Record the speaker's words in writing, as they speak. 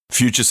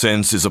Future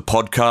Sense is a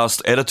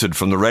podcast edited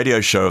from the radio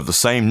show of the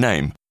same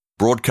name,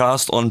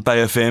 broadcast on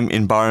Bay FM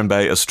in Byron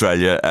Bay,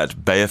 Australia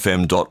at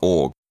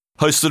bayfm.org.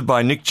 Hosted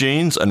by Nick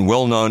Jeans and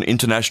well-known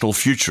international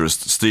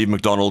futurist Steve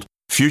McDonald,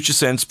 Future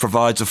Sense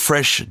provides a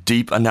fresh,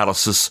 deep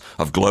analysis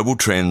of global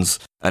trends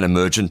and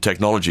emergent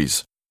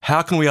technologies.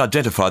 How can we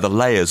identify the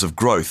layers of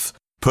growth,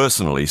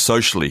 personally,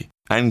 socially,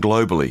 and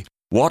globally?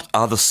 What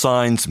are the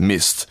signs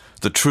missed,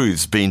 the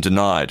truths being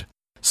denied?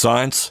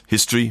 Science,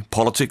 history,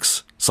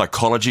 politics,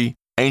 psychology,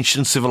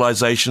 ancient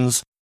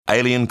civilizations,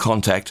 alien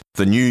contact,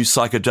 the new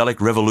psychedelic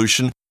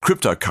revolution,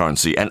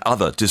 cryptocurrency and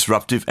other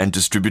disruptive and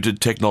distributed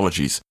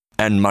technologies,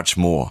 and much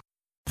more.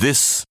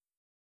 This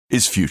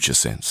is Future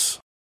Sense.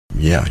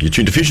 Yeah, you're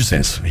tuned to Future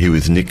Sense, here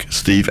with Nick,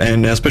 Steve,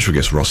 and our special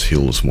guest, Ross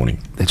Hill, this morning.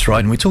 That's right,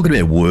 and we're talking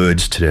about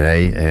words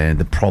today and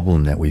the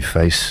problem that we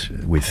face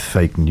with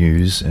fake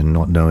news and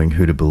not knowing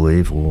who to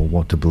believe or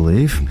what to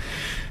believe.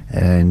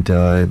 And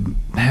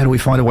how do we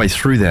find a way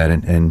through that?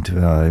 And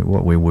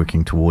what we're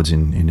working towards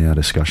in our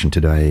discussion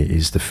today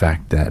is the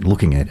fact that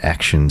looking at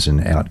actions and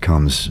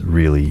outcomes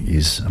really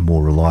is a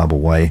more reliable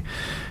way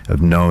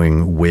of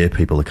knowing where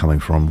people are coming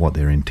from, what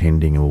they're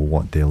intending or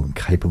what they're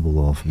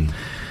capable of.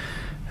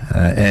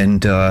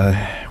 And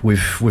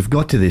we've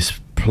got to this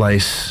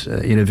place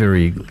in a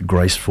very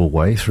graceful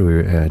way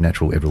through a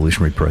natural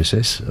evolutionary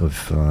process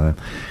of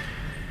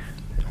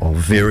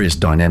various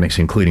dynamics,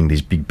 including this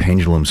big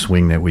pendulum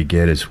swing that we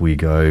get as we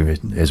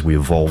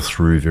evolve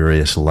through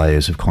various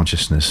layers of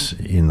consciousness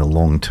in the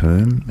long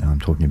term.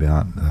 I'm talking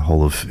about the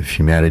whole of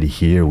humanity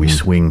here. We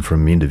swing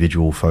from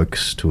individual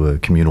focus to a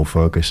communal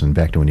focus and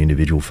back to an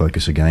individual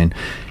focus again.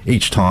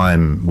 Each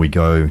time we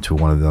go to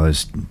one of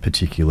those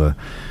particular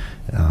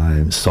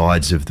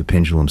sides of the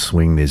pendulum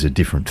swing, there's a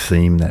different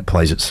theme that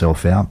plays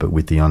itself out, but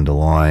with the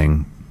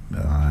underlying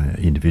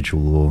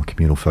individual or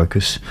communal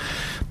focus.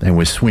 And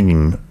we're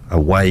swinging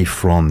away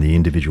from the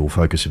individual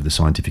focus of the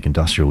scientific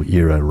industrial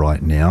era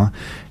right now,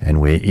 and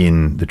we're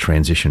in the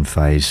transition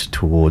phase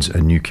towards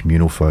a new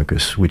communal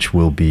focus, which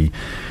will be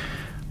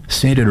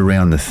centered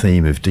around the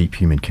theme of deep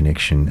human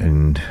connection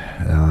and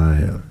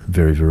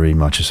very, very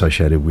much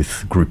associated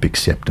with group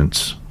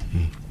acceptance,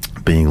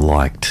 being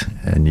liked.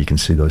 And you can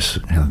see those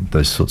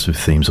sorts of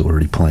themes are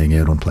already playing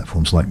out on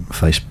platforms like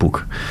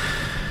Facebook.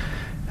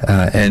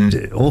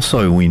 And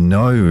also we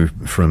know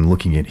from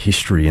looking at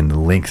history and the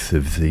length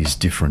of these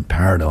different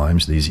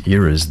paradigms, these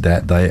eras,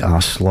 that they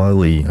are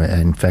slowly,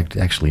 in fact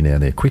actually now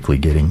they're quickly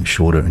getting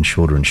shorter and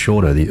shorter and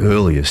shorter. The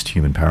earliest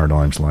human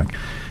paradigms like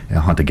our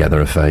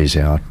hunter-gatherer phase,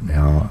 our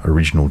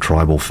original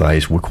tribal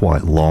phase, were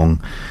quite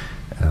long,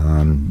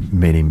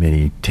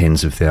 many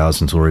tens of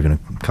thousands or even a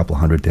couple of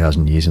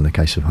 100,000 years in the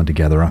case of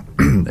hunter-gatherer.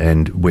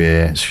 And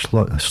we're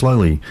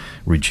slowly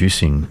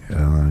reducing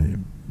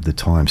the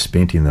time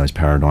spent in those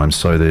paradigms.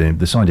 So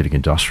the scientific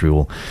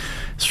industrial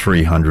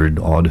 300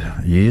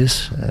 odd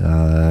years,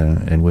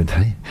 and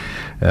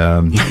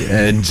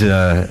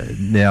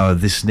now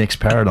this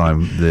next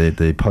paradigm,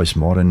 the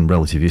postmodern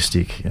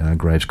relativistic,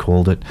 Graves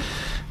called it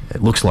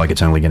looks like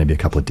it's only going to be a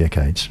couple of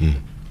decades.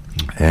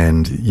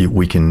 And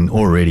we can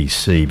already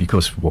see,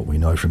 because of what we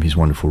know from his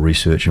wonderful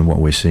research and what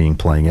we're seeing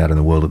playing out in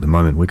the world at the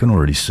moment, we can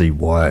already see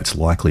why it's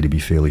likely to be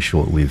fairly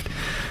short-lived.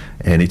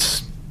 And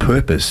its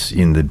purpose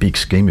in the big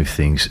scheme of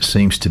things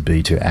seems to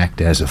be to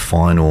act as a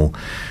final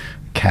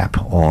cap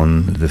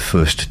on the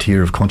first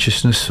tier of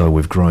consciousness. So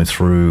we've grown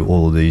through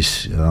all of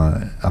these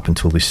up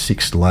until this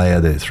sixth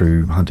layer,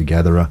 through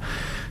hunter-gatherer,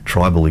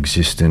 tribal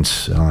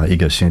existence,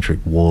 egocentric,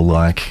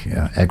 warlike,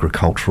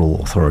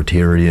 agricultural,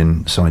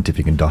 authoritarian,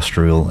 scientific,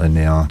 industrial, and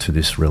now to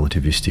this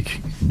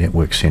relativistic,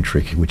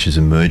 network-centric, which is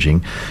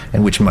emerging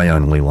and which may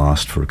only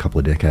last for a couple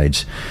of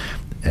decades.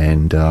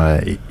 And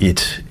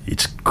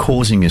it's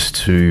causing us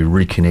to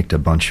reconnect a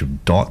bunch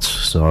of dots.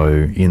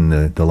 So in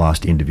the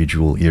last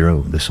individual era,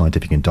 the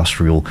scientific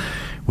industrial,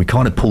 we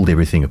kind of pulled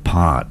everything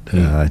apart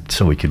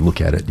so we could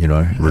look at it,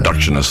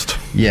 Reductionist.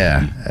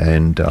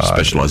 And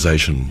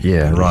specialization.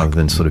 Rather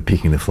than sort of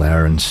picking the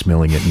flower and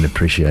smelling it and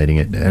appreciating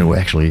it, and we're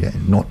actually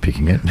not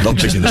picking it. Not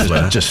picking the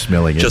flower. Just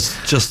smelling it.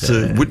 Just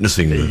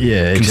witnessing them.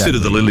 Yeah, Consider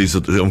the lilies,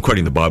 I'm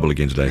quoting the Bible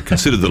again today,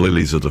 consider the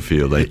lilies of the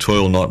field. They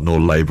toil not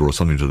nor labour, or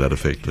something to that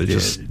effect. They're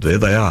there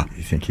they are.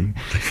 Thank you.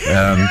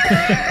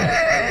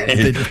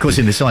 But of course,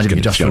 in the scientific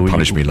industrial,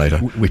 punish me later.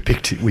 We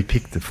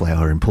picked the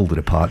flower and pulled it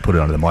apart, put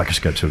it under the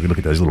microscope so we could look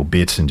at those little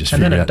bits and just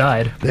figure it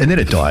out. And then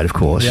it died, of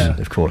course, in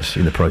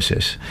the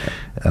process.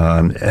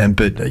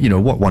 But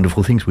what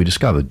wonderful things we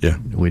discovered. Yeah.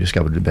 We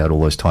discovered about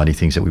all those tiny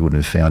things that we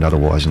wouldn't have found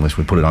otherwise unless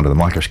we put it under the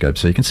microscope.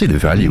 So you can see the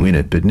value in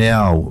it. But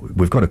now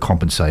we've got to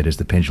compensate as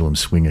the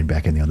pendulum's swinging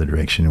back in the other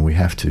direction, and we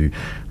have to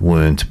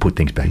learn to put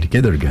things back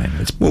together again.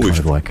 It's kind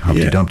of like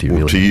Humpty Dumpty,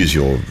 really. To use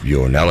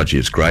your analogy,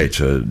 it's great.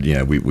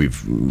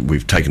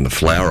 We've taken taken the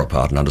flower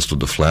apart and understood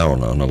the flower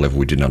on a level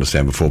we didn't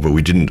understand before, but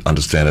we didn't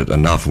understand it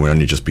enough, and we're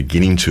only just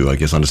beginning to, I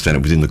guess, understand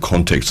it within the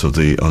context of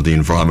the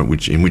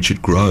environment in which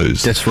it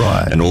grows. That's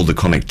right. And all the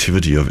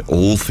connectivity of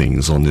all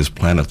things on this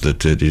planet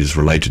that it is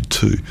related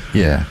to.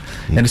 Yeah.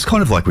 And it's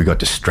kind of like we got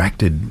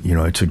distracted,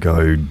 to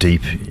go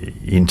deep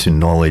into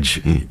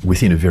knowledge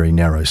within a very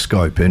narrow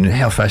scope, and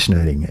how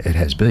fascinating it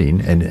has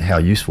been and how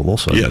useful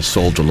also. Yeah, it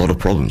solved a lot of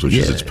problems, which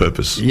is its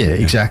purpose. Yeah,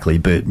 exactly.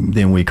 But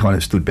then we kind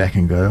of stood back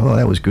and go, oh,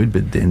 that was good,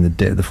 but then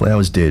the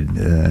flower's dead.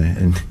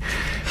 And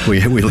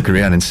we look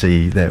around and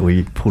see that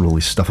we pulled all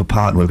this stuff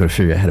apart and we've got to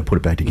figure out how to put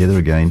it back together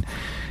again.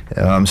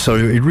 So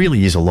it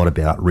really is a lot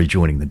about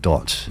rejoining the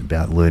dots,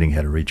 about learning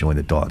how to rejoin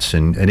the dots,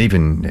 and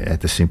even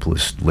at the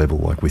simplest level,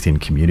 like within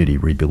community,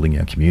 rebuilding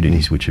our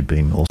communities, which have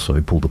been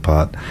also pulled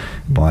apart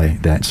by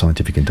that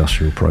scientific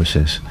industrial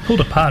process.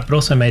 Pulled apart, but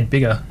also made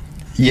bigger.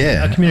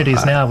 Yeah. Our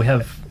communities now, we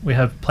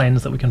have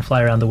planes that we can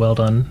fly around the world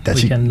on.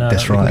 That's we can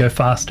go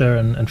faster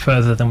and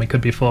further than we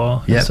could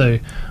before. Yep. So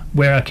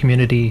where our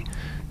community,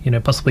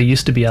 possibly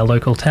used to be our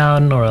local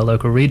town or our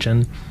local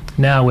region,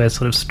 now we're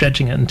sort of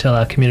stretching it until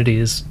our community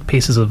is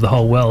pieces of the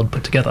whole world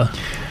put together.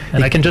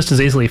 And I can just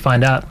as easily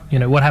find out,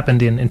 what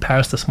happened in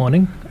Paris this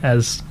morning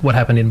as what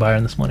happened in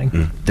Byron this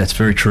morning. That's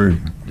very true.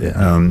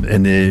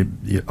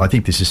 I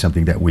think this is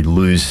something that we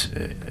lose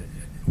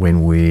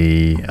when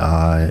we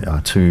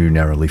are too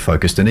narrowly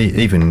focused, and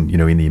even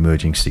in the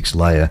emerging sixth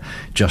layer,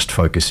 just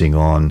focusing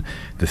on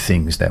the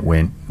things that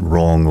went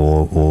wrong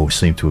or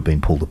seem to have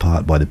been pulled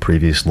apart by the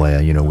previous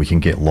layer. We can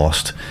get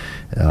lost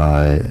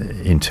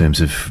in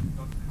terms of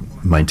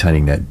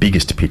maintaining that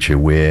biggest picture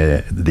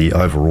where the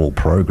overall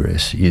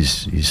progress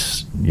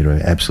is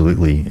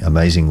absolutely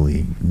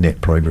amazingly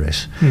net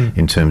progress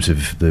in terms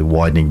of the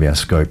widening of our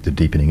scope, the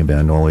deepening of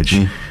our knowledge,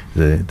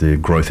 the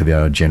growth of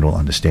our general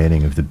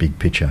understanding of the big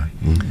picture.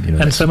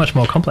 And it's so much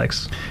more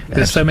complex.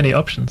 There's so many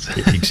options.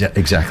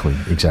 Exactly.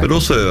 But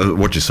also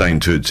what you're saying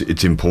too,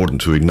 it's important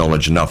to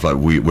acknowledge enough, like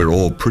we're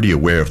all pretty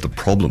aware of the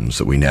problems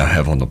that we now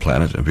have on the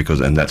planet,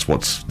 and that's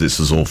this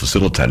is all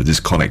facilitated.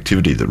 This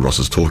connectivity that Ross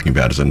is talking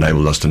about has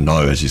enabled us to know,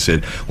 as you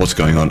said, what's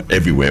going on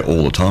everywhere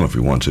all the time if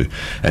we want to,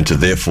 and to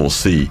therefore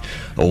see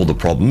all the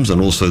problems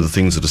and also the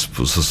things that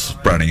are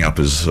sprouting up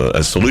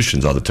as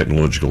solutions, either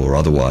technological or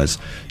otherwise,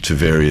 to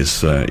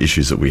various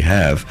issues that we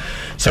have.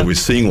 So we're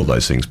seeing all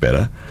those things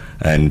better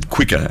and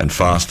quicker and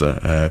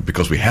faster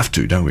because we have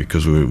to, don't we?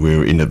 Because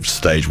we're in a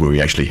stage where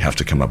we actually have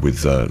to come up with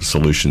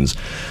solutions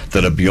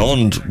that are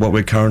beyond what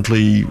we're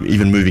currently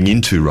even moving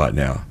into right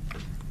now.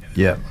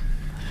 Yeah.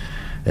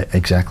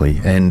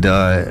 Exactly, and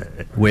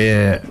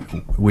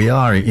we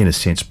are in a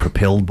sense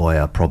propelled by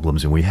our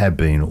problems, and we have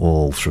been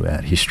all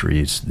throughout history.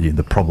 It's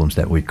the problems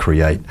that we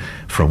create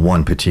from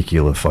one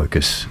particular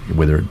focus,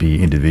 whether it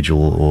be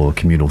individual or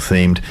communal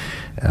themed.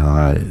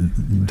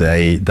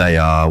 They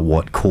are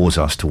what cause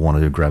us to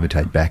want to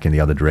gravitate back in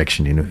the other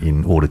direction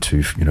in order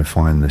to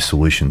find the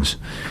solutions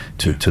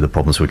to the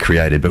problems we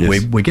created. But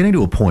yes. we're getting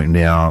to a point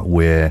now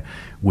where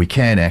we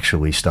can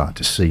actually start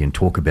to see and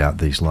talk about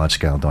these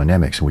large-scale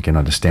dynamics, and we can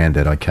understand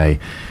that,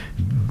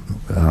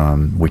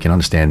 we can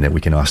understand that we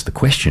can ask the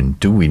question,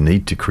 do we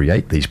need to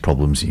create these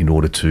problems in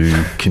order to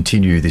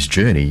continue this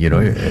journey,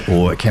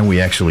 or can we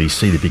actually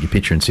see the bigger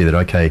picture and see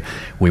that,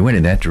 we went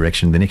in that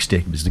direction, the next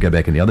step is to go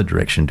back in the other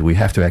direction. Do we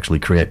have to actually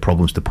create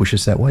problems to push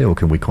us that way, or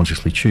can we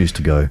consciously choose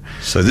to go?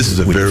 So this is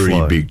a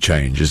very big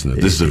change, isn't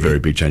it? This is a very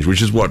big change,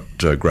 which is what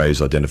Graves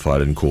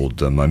identified and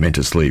called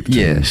momentous leap.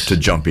 Yes. To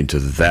jump into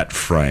that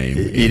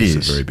frame. It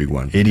is a very big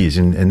one. It is,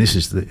 and this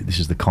is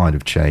the kind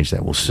of change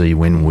that we'll see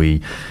when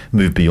we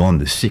move beyond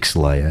the sixth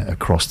layer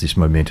across this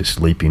momentous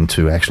leap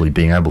into actually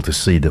being able to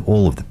see that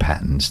all of the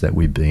patterns that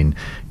we've been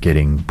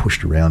getting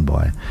pushed around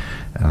by,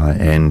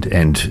 and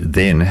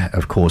then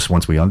of course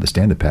once we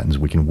understand the patterns,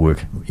 we can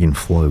work in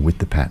flow with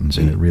the patterns,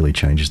 and it really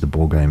changes the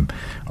ballgame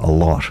a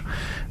lot.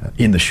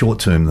 In the short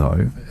term,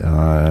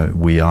 though,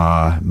 we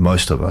are,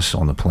 most of us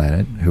on the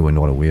planet, who are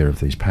not aware of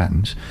these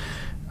patterns.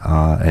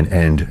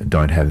 And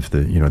don't have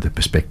the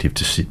perspective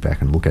to sit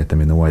back and look at them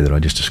in the way that I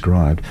just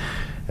described,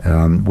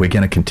 we're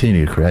going to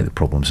continue to create the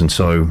problems. And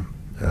so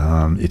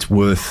it's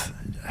worth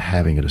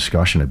having a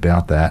discussion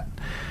about that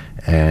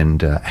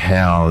and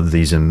how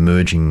these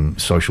emerging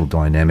social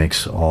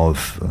dynamics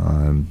of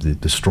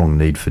the strong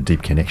need for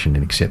deep connection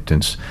and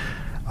acceptance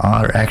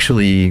are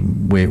actually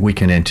where we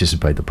can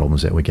anticipate the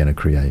problems that we're going to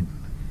create.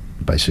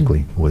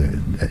 Basically,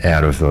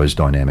 out of those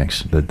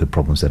dynamics, the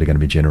problems that are going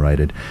to be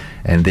generated,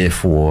 and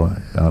therefore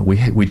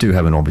we do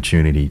have an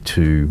opportunity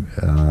to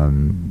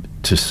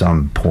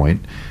some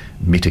point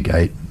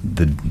mitigate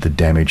the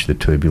damage, the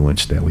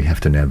turbulence that we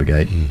have to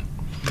navigate.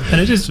 And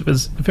it is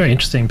very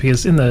interesting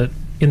because in the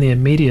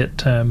immediate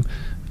term,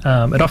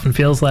 it often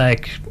feels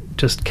like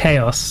just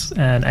chaos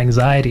and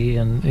anxiety,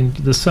 and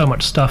there's so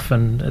much stuff,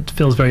 and it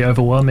feels very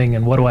overwhelming.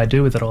 And what do I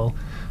do with it all?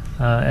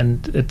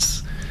 And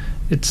it's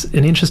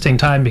an interesting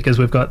time because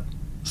we've got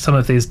some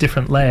of these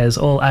different layers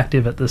all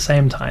active at the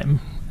same time,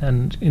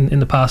 And in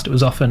the past, it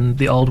was often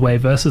the old way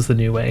versus the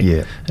new way.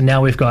 Yeah. And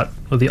now we've got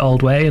the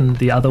old way and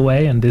the other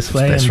way and this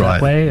way That's and right.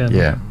 that way. And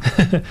Yeah.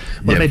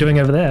 what are they doing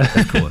over there?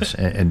 Of course.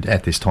 And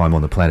at this time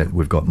on the planet,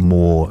 we've got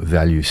more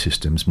value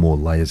systems, more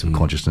layers of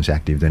consciousness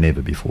active than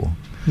ever before.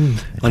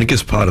 And I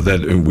guess part of that,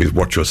 with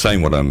what you're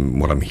saying, what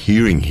I'm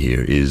hearing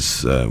here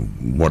is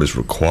what is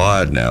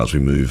required now as we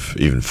move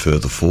even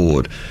further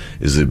forward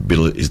is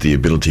the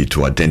ability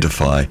to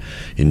identify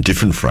in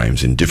different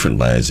frames, in different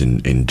layers,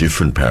 in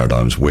different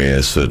paradigms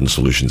where certain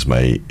solutions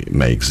may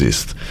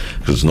exist.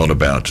 Because it's not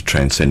about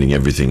transcending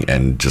everything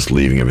and just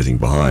leaving everything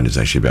behind. It's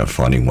actually about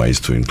finding ways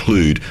to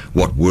include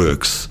what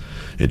works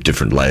at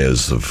different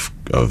layers of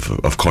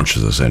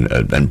consciousness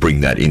and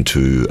bring that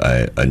into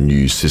a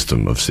new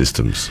system of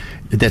systems.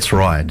 That's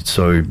right.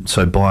 So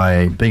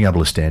by being able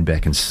to stand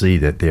back and see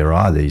that there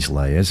are these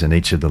layers, and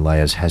each of the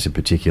layers has a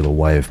particular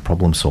way of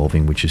problem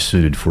solving which is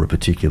suited for a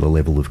particular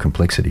level of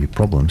complexity of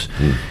problems,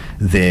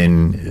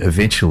 then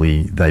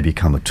eventually they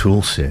become a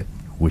tool set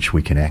which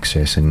we can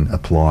access and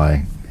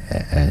apply,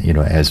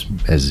 as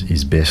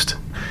is best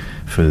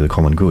for the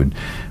common good.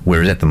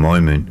 Whereas at the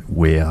moment,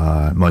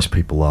 most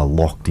people are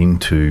locked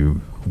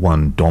into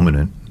one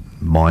dominant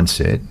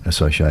mindset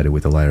associated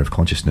with a layer of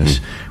consciousness,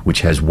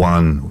 which has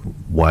one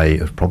way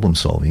of problem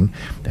solving.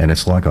 And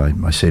it's like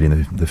I said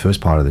in the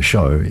first part of the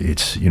show,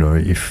 it's,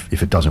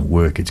 if it doesn't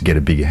work, it's get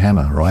a bigger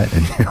hammer, right?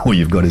 And all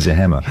you've got is a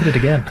hammer. Hit it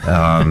again.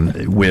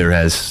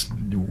 Whereas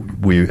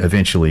we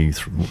eventually,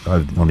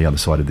 on the other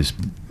side of this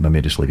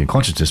momentous leap in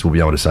consciousness, we'll be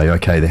able to say,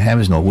 okay, the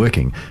hammer's not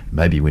working.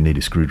 Maybe we need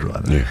a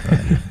screwdriver. Yeah.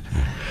 Right?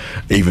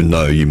 Even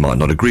though you might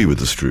not agree with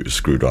the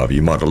screwdriver,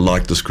 you might have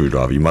liked the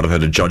screwdriver, you might have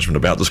had a judgment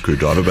about the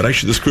screwdriver, but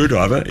actually the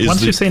screwdriver is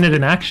once you've seen it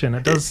in action,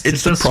 it does the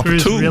proper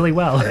screws tool, really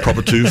well.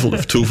 proper tool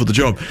for the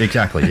job.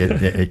 Exactly.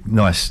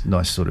 Nice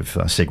sort of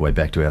segue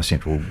back to our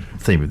central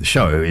theme of the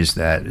show is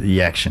that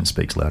the action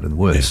speaks louder than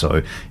words. Yeah.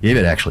 So if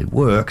it actually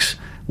works,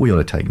 we ought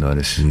to take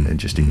notice and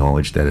just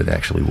acknowledge that it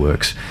actually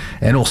works.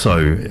 And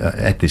also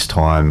at this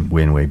time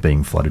when we're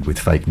being flooded with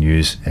fake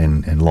news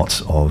and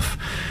lots of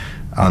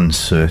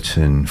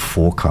uncertain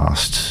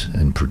forecasts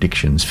and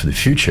predictions for the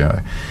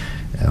future,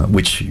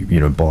 which,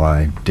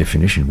 by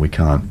definition, we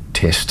can't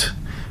test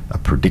a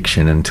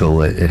prediction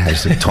until it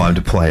has the time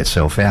to play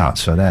itself out.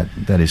 So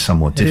that is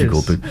somewhat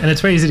difficult. But and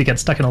it's very easy to get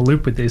stuck in a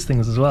loop with these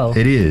things as well.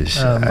 It is.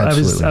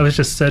 Absolutely. I was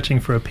just searching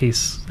for a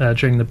piece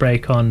during the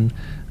break on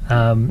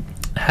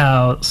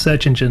how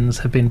search engines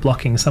have been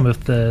blocking some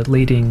of the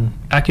leading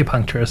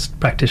acupuncturist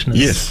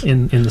practitioners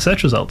in the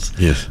search results.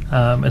 Yes.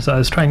 And so I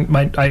was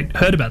I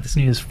heard about this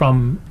news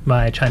from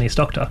my Chinese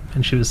doctor,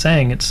 and she was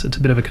saying it's a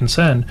bit of a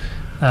concern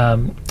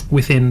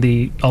within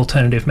the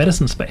alternative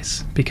medicine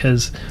space,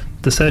 because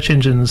the search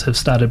engines have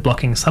started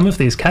blocking some of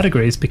these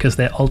categories because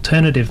they're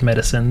alternative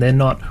medicine. They're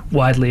not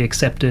widely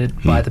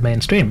accepted by the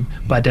mainstream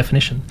by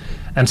definition.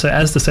 And so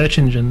as the search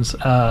engines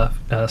are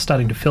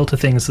starting to filter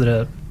things that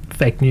are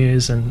fake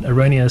news and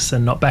erroneous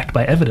and not backed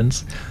by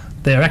evidence,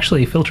 they're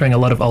actually filtering a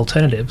lot of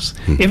alternatives.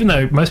 Even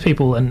though most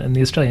people and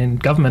the Australian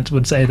government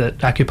would say that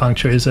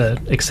acupuncture is a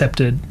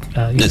accepted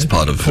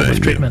part of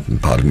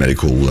treatment, part of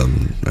medical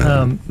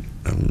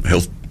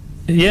health.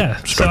 Yeah,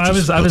 so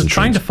I was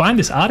trying to find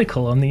this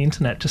article on the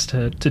internet just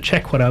to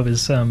check what I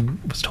was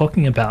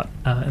talking about,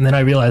 and then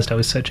I realised I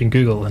was searching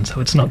Google, and so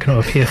it's not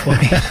going to appear for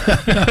me.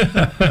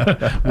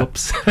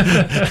 Whoops.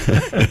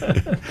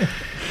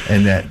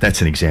 And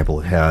that's an example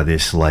of how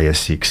this layer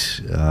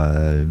 6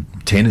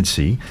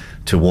 tendency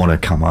to want to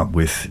come up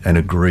with an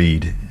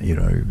agreed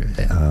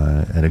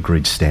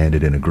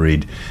standard, an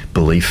agreed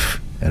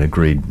belief, an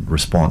agreed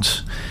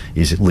response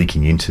is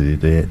leaking into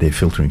their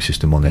filtering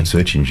system on that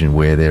search engine,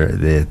 where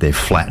they're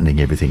flattening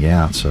everything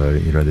out. So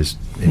there's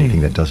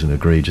anything that doesn't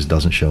agree just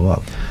doesn't show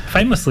up.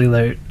 Famously,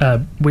 though,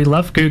 we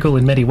love Google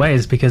in many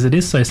ways because it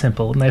is so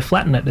simple, and they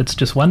flatten it. It's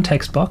just one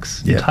text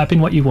box. You type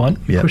in what you want,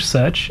 you push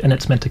search, and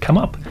it's meant to come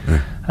up.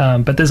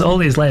 But there's all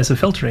these layers of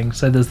filtering.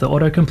 So there's the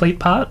autocomplete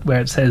part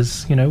where it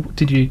says,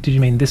 did you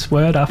mean this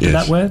word after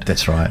that word?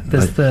 That's right.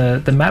 There's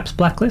the maps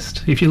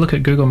blacklist. If you look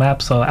at Google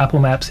Maps or Apple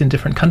Maps in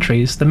different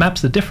countries, the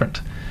maps are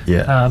different.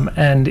 Yeah.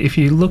 And if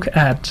you look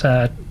at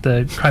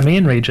the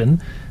Crimean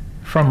region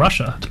from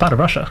Russia, it's part of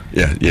Russia.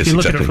 Yeah, yes, if you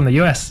look exactly. at it from the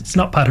US, it's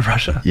not part of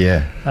Russia.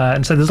 Yeah.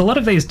 And so there's a lot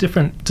of these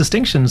different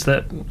distinctions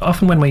that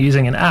often when we're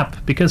using an app,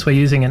 because we're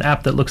using an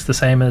app that looks the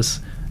same as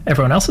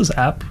everyone else's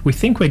app, we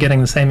think we're getting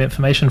the same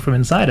information from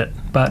inside it.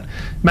 But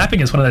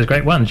mapping is one of those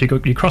great ones.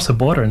 You cross a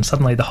border and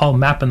suddenly the whole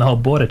map and the whole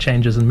border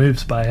changes and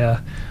moves by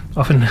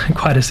often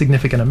quite a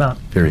significant amount.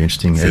 Very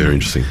interesting. Very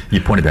interesting.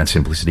 Your point about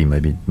simplicity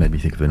made me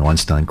think of an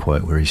Einstein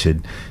quote where he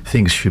said,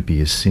 "Things should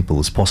be as simple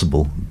as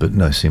possible, but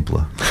no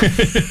simpler."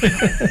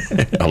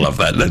 I love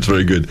that. That's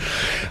very good.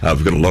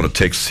 We've got a lot of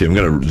texts here. I'm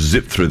going to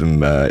zip through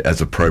them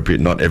as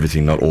appropriate. Not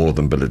everything, not all of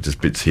them, but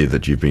just bits here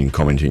that you've been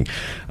commenting.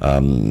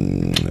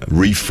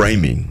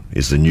 Reframing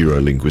is the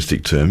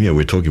neuro-linguistic term. Yeah,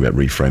 we're talking about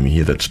reframing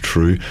here. That's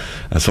true.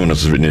 Someone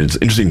else has written, it's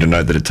interesting to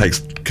note that it takes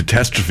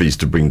catastrophes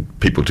to bring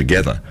people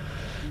together.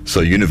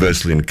 So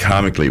universally and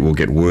karmically, it will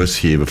get worse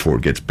here before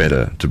it gets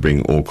better to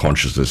bring all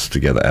consciousness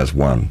together as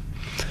one.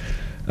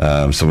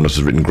 Someone else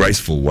has written,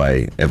 graceful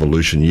way,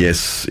 evolution,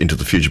 yes, into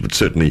the future, but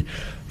certainly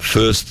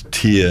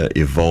first-tier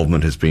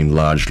evolvement has been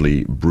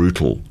largely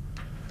brutal.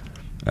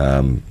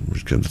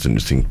 That's an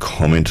interesting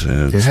comment.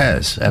 It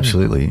has,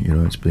 absolutely. You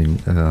know, it's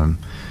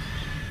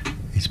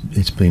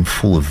been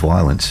full of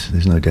violence.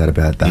 There's no doubt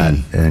about that,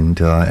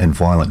 and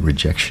violent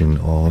rejection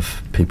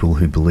of people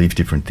who believe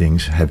different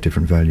things, have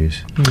different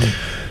values.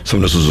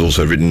 Someone else has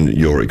also written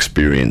your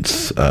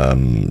experience,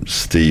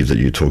 Steve, that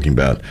you're talking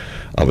about.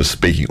 I was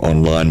speaking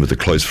online with a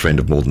close friend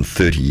of more than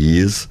 30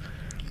 years.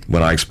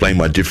 When I explained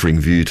my differing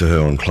view to her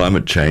on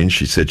climate change,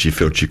 she said she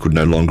felt she could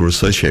no longer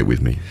associate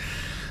with me.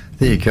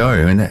 There you go,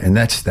 and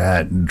that's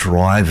that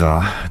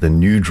driver, the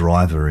new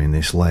driver in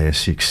this layer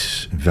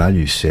 6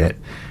 value set,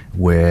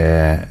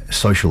 where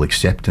social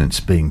acceptance,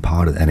 being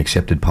part of an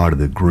accepted part of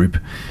the group,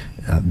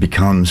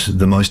 becomes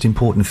the most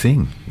important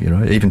thing. You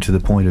know, even to the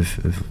point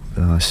of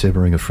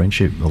severing a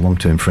friendship, a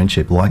long-term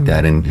friendship like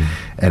that, and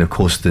of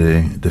course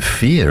the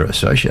fear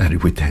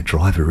associated with that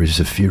driver is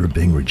the fear of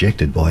being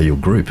rejected by your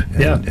group,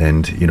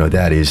 and you know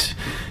that is,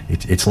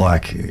 it's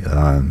like.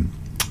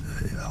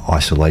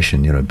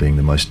 Isolation, you know, being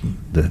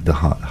the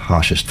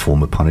harshest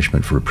form of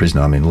punishment for a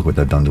prisoner. I mean, look what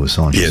they've done to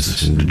Assange.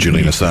 Yes,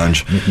 Julian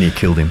Assange. Near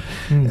killed him.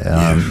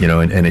 You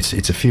know, and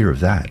it's a fear of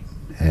that,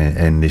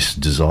 and this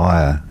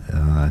desire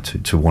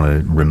to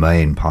want to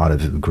remain part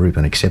of the group,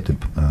 an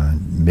accepted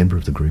member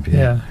of the group.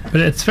 Yeah,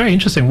 but it's very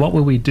interesting. What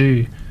will we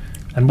do,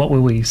 and what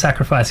will we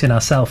sacrifice in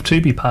ourselves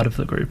to be part of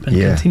the group and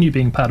continue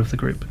being part of the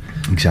group?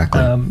 Exactly.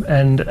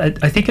 And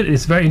I think it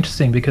is very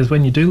interesting because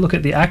when you do look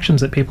at the actions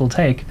that people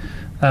take,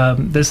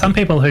 there's some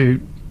people who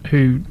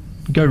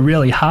go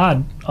really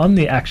hard on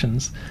the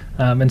actions,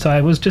 and so I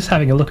was just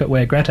having a look at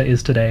where Greta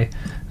is today,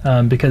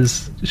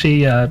 because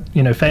she,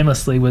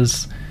 famously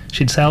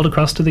she'd sailed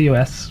across to the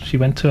US. She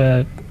went to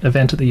an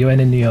event at the UN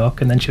in New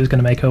York, and then she was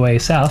going to make her way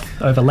south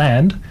over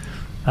land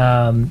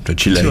to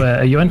Chile,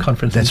 to a UN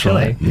conference in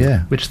Chile,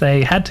 right. which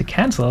they had to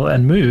cancel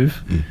and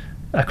move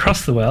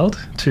across the world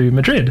to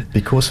Madrid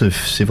because of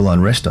civil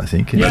unrest, I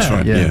think. That's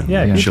right.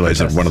 Yeah. Chile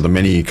is one of the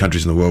many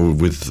countries in the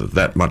world with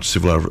that much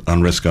civil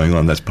unrest going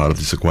on. That's part of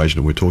this equation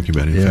that we're talking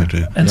about, in fact.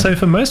 And so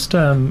for most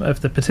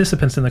of the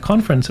participants in the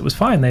conference, it was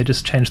fine. They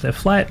just changed their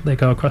flight. They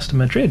go across to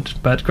Madrid.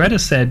 But Greta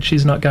said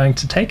she's not going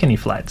to take any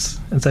flights,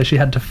 and so she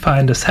had to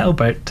find a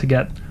sailboat to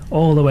get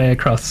all the way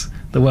across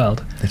the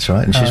world. That's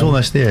right, and she's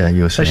almost there,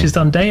 you were saying. So she's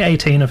done day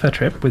 18 of her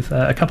trip with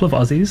a couple of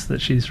Aussies that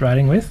she's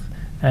riding with,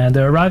 and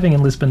they're arriving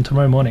in Lisbon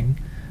tomorrow morning.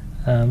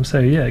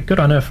 Good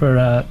on her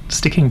for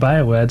sticking by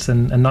her words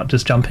and not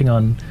just jumping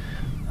on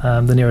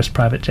the nearest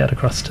private jet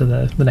across to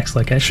the next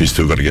location. She's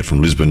still got to get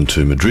from Lisbon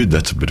to Madrid.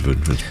 That's a bit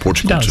of it's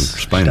Portugal to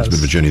Spain. It's a bit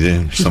of a journey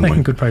there. She's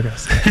making good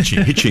progress.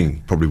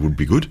 Hitching probably would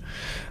be good.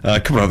 A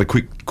couple of other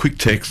quick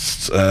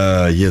texts.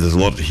 There's a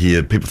lot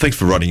here. People, thanks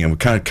for writing, and we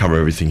can't cover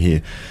everything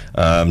here.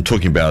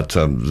 Talking about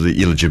the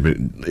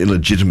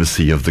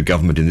illegitimacy of the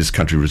government in this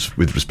country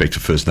with respect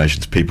to First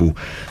Nations people.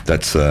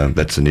 That's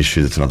an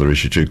issue. That's another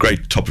issue too.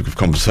 Great topic of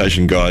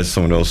conversation, guys.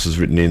 Someone else has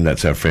written in.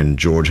 That's our friend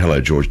George. Hello,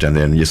 George, down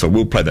there. And yes, I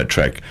will play that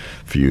track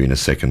for you in a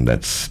second.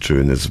 That's true.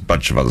 And there's a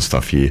bunch of other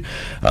stuff here.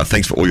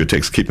 Thanks for all your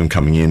texts. Keep them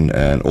coming in,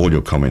 and all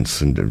your comments,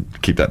 and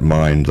keep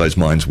those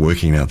minds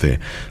working out there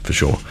for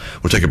sure.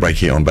 We'll take a break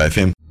here on Bay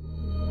FM.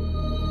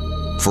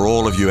 For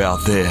all of you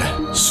out there,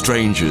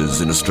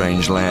 strangers in a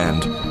strange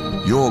land,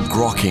 you're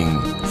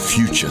grokking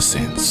Future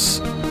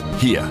Sense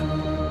here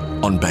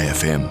on Bay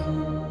FM.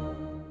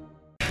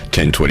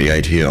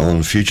 10:28 here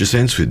on Future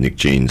Sense with Nick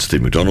Jean,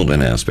 Steve McDonald,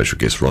 and our special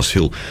guest Ross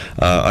Hill.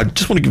 I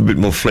just want to give a bit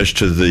more flesh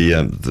to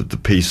the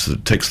piece, the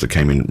text that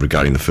came in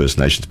regarding the First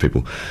Nations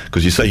people,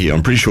 because you say here,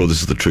 I'm pretty sure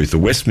this is the truth. The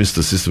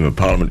Westminster system of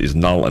Parliament is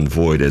null and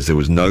void, as there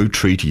was no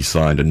treaty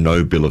signed and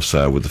no bill of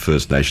sale with the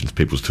First Nations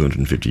peoples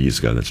 250 years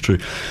ago. That's true.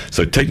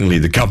 So technically,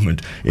 the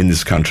government in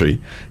this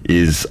country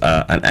is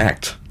an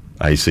ACT.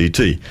 ACT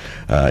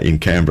in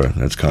Canberra.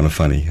 That's kind of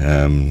funny.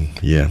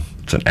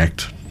 It's an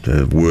act.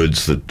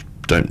 Words that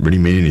don't really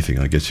mean anything,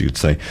 I guess you could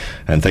say.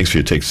 And thanks for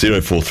your text,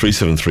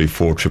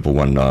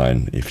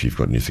 0437341119, if you've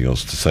got anything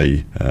else to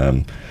say.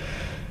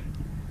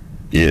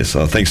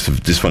 Thanks to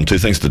this one too.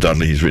 Thanks to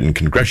Dudley. He's written,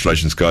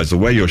 congratulations, guys. The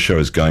way your show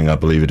is going, I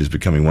believe it is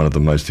becoming one of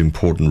the most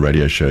important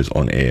radio shows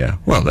on air.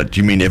 Well,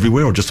 do you mean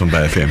everywhere or just on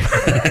Bay FM?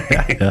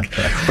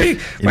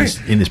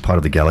 In this part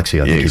of the galaxy,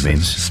 I think it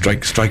means.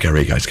 Strike our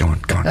egos. Go on.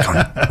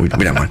 we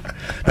don't mind.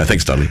 No,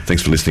 thanks, Dudley.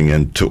 Thanks for listening,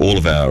 and to all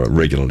of our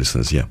regular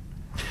listeners,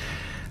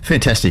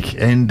 Fantastic.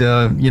 And,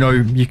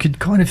 you could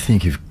kind of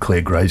think of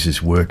Claire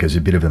Graves' work as a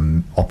bit of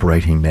an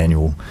operating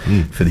manual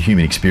for the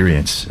human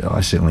experience. I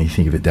certainly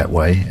think of it that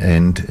way.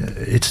 And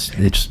it's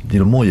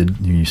the more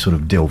you sort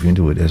of delve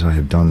into it, as I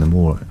have done, the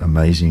more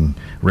amazing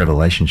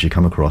revelations you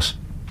come across.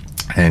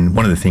 And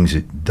one of the things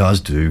it does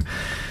do,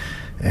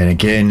 and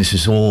again, this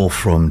is all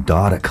from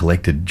data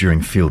collected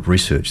during field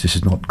research. This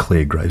is not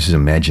Claire Graves'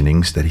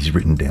 imaginings that he's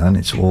written down.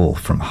 It's all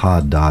from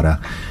hard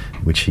data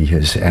which he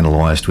has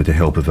analysed with the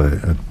help of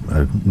a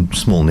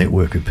small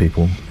network of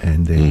people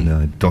and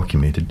then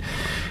documented.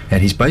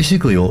 And he's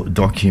basically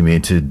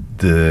documented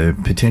the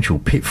potential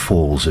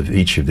pitfalls of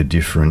each of the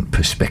different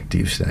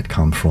perspectives that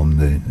come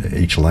from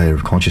each layer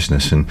of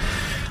consciousness. And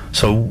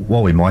so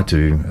what we might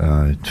do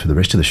for the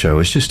rest of the show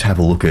is just have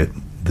a look at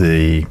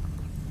the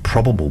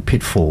probable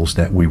pitfalls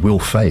that we will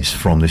face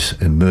from this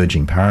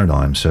emerging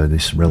paradigm. So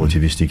this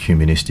relativistic,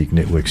 humanistic,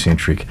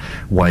 network-centric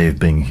way of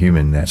being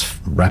human that's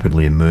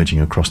rapidly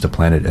emerging across the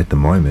planet at the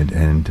moment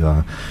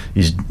and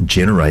is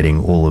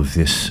generating all of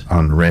this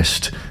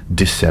unrest,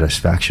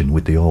 dissatisfaction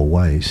with the old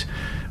ways.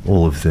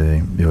 All of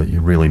the,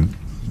 really,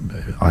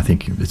 I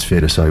think it's fair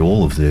to say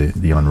all of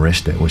the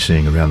unrest that we're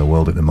seeing around the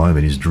world at the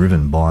moment is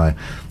driven by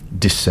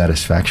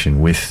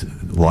dissatisfaction with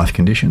life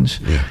conditions,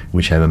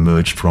 which have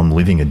emerged from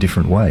living a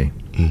different way.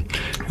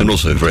 And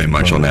also very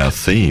much on our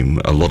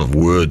theme, a lot of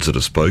words that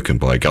are spoken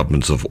by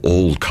governments of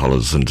all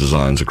colours and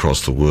designs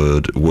across the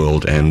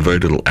world, and very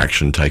little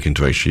action taken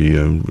to actually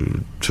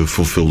to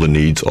fulfil the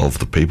needs of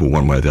the people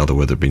one way or the other,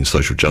 whether it be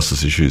social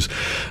justice issues,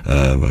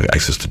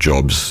 access to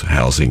jobs,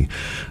 housing,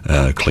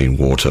 clean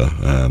water,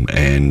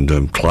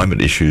 and climate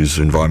issues,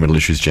 environmental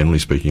issues generally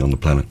speaking on the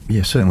planet.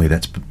 Yeah, certainly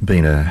that's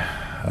been a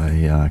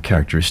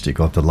characteristic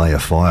of the Layer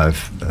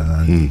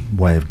 5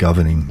 way of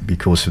governing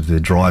because of the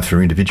drive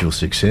for individual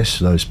success.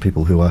 Those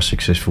people who are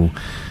successful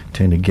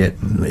tend to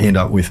end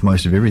up with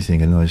most of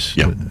everything, and those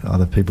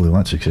other people who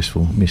aren't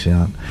successful miss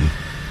out.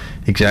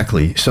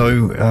 Exactly.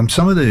 So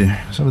some of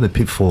the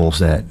pitfalls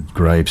that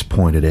Graves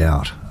pointed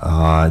out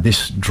are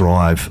this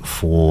drive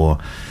for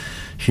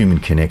human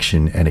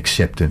connection and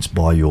acceptance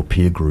by your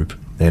peer group.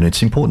 And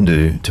it's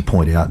important to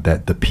point out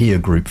that the peer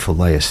group for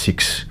Layer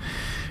 6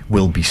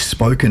 will be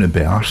spoken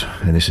about,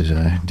 and this is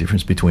a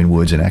difference between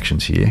words and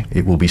actions here,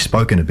 it will be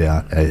spoken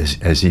about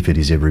as if it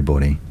is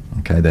everybody.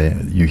 Okay,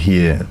 you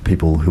hear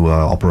people who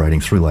are operating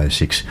through Layer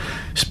 6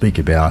 speak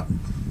about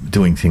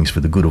doing things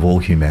for the good of all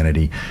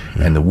humanity,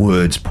 and the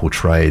words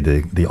portray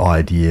the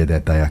idea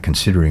that they are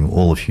considering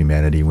all of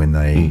humanity when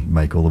they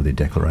make all of their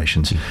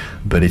declarations.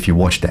 But if you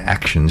watch the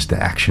actions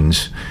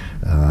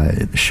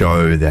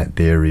show that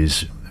there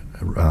is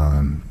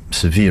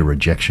severe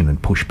rejection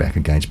and pushback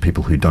against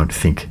people who don't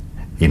think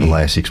in a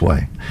Layer 6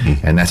 way.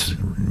 And that's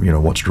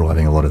what's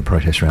driving a lot of the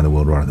protests around the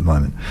world right at the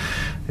moment.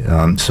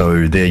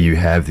 So there you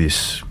have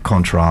this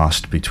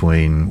contrast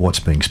between what's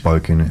being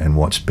spoken and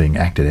what's being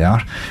acted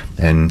out,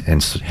 and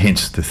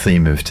hence the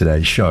theme of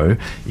today's show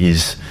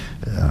is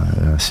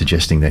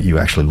suggesting that you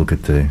actually look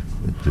at the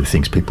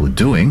things people are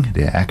doing,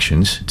 their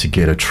actions, to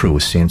get a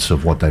truer sense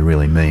of what they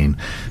really mean.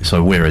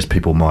 So whereas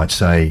people might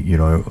say,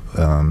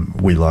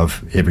 we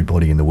love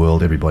everybody in the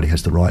world, everybody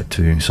has the right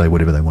to say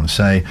whatever they want to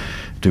say,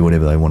 do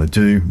whatever they want to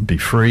do, be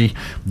free,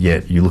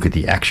 yet you look at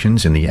the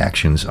actions, and the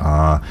actions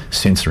are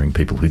censoring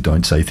people who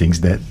don't say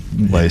things that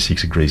Layer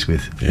 6 agrees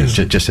with. Yes.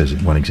 Just as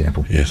one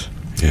example. Yes.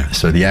 Yeah.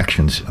 So the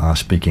actions are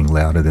speaking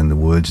louder than the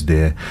words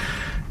there.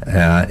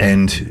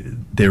 And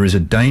there is a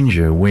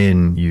danger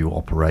when you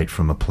operate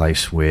from a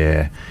place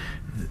where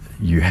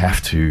you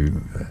have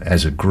to,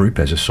 as a group,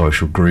 as a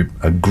social group,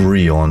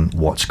 agree on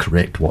what's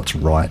correct, what's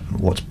right,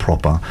 what's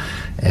proper,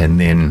 and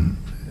then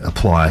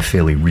apply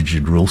fairly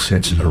rigid rule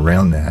sets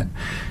around that.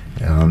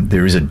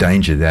 There is a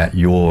danger that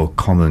your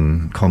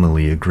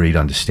commonly agreed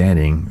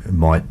understanding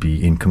might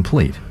be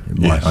incomplete. It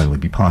might only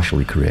be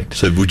partially correct.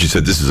 So would you say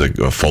this is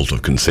a fault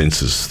of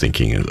consensus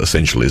thinking,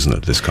 essentially, isn't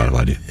it, this kind of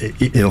idea?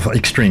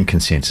 Extreme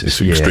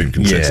consensus. Extreme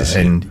consensus.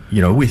 Yeah. And,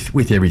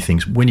 with everything,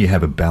 when you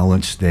have a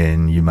balance,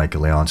 then you make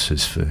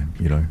allowances for,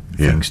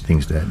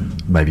 things that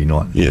maybe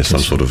not some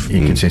sort of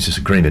in consensus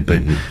agreement.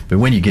 But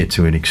when you get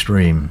to an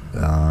extreme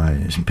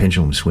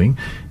pendulum swing,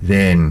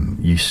 then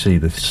you see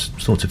the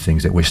sorts of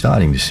things that we're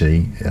starting to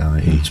see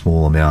in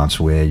small amounts,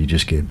 where you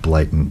just get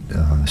blatant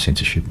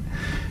censorship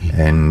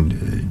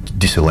and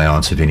disallowance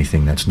of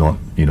anything that's not,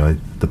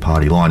 the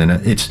party line.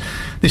 And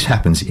this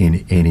happens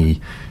in any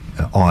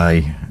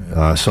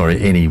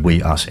any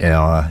we, us,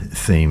 our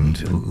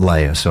themed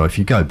layer. So if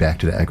you go back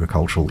to the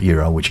agricultural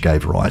era, which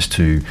gave rise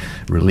to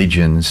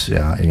religions,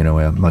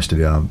 most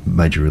of our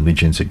major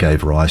religions, it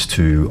gave rise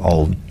to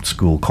old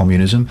school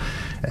communism.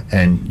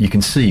 And you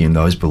can see in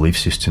those belief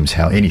systems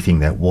how anything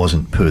that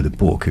wasn't per the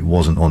book, it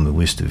wasn't on the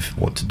list of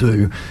what to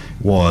do,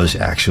 was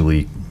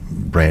actually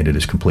branded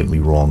as completely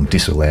wrong,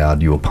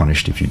 disallowed, you were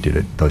punished if you did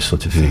it, those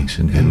sorts of things.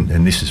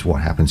 And this is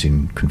what happens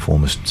in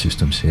conformist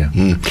systems here.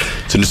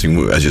 It's interesting,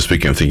 as you're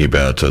speaking, I'm thinking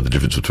about the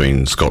difference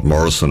between Scott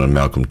Morrison and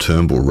Malcolm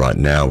Turnbull right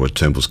now, where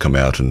Turnbull's come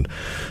out and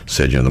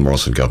said, the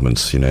Morrison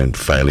government's,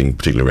 failing,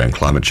 particularly around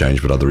climate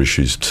change, but other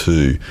issues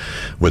too.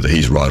 Whether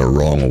he's right or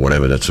wrong or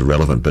whatever, that's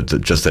irrelevant,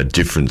 but just that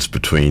difference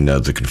between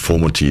the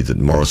conformity that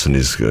Morrison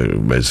is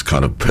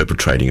kind of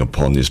perpetrating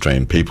upon the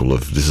Australian people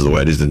of this is the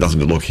way it is, there's nothing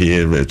to look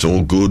here, it's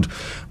all good,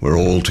 we're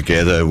all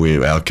together.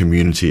 We're our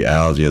community,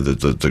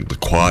 the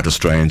quiet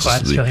Australians,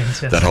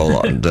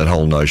 that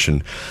whole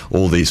notion.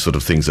 All these sort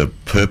of things are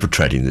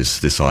perpetrating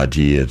this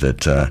idea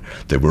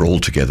that we're all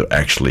together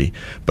actually,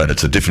 but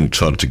it's a different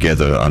sort of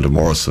together under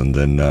Morrison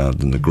than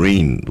the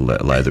green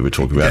layer that we're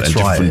talking about, That's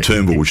and right. different from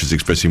Turnbull, which is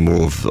expressing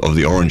more of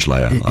the orange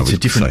layer. It's a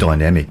different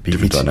dynamic.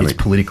 It's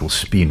political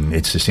spin.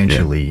 It's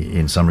essentially,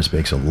 in some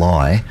respects, a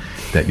lie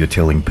that you're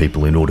telling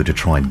people in order to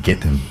try and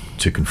get them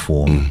to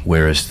conform,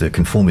 whereas the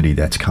conformity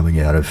that's coming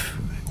out of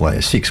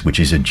Layer 6, which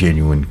is a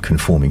genuine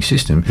conforming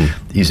system,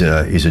 is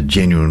a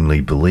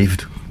genuinely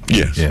believed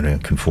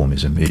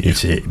conformism.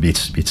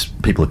 It's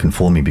people are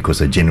conforming because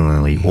they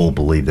genuinely all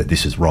believe that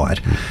this is right,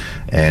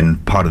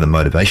 and part of the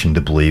motivation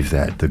to believe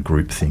that the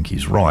group think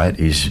is right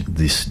is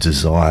this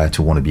desire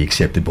to want to be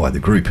accepted by the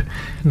group,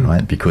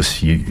 right?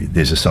 Because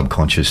there's a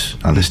subconscious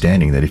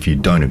understanding that if you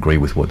don't agree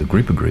with what the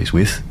group agrees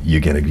with, you're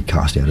going to be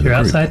cast out of the group.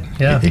 Outside,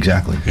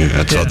 exactly.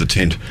 Outside the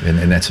tent,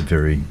 and that's a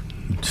very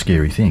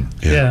scary thing.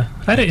 Yeah,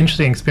 I had an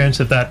interesting experience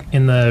of that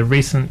in the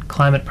recent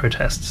climate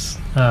protests.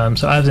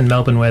 So I was in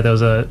Melbourne, where there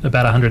was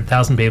about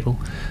 100,000 people,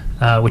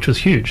 which was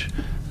huge,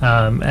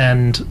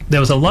 and there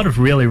was a lot of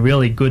really,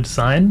 really good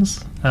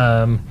signs.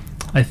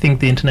 I think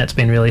the internet's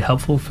been really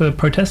helpful for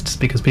protests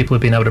because people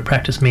have been able to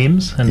practice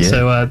memes, and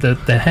so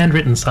the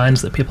handwritten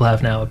signs that people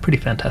have now are pretty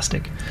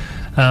fantastic.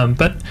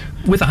 But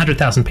with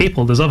 100,000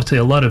 people, there's obviously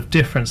a lot of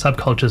different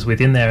subcultures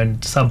within there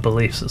and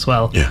sub-beliefs as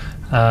well. Yeah.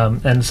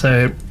 And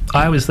so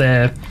I was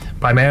there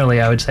primarily,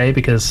 I would say,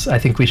 because I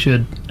think we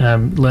should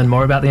learn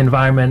more about the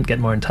environment, get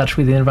more in touch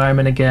with the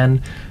environment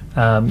again,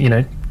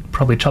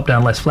 probably chop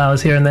down less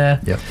flowers here and there.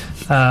 Yep.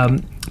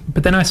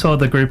 But then I saw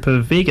the group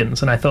of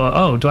vegans, and I thought,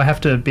 oh, do I have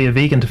to be a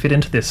vegan to fit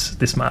into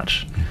this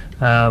march?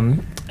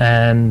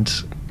 And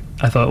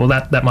I thought, well,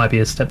 that might be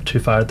a step too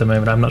far at the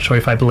moment. I'm not sure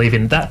if I believe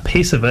in that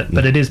piece of it,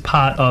 but it is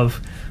part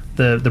of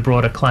the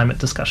broader climate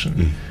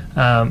discussion.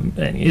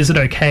 Is it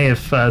okay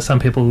if some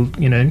people,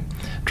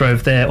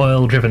 drove their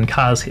oil-driven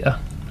cars here?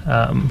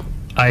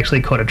 I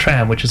actually caught a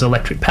tram, which is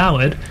electric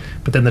powered,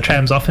 but then the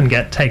trams often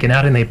get taken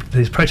out in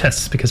these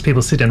protests because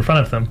people sit in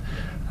front of them.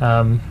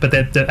 But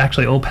they're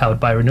actually all powered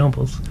by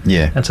renewables.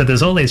 Yeah. And so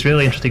there's all these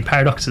really interesting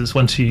paradoxes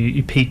once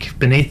you peek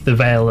beneath the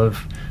veil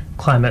of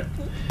climate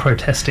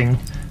protesting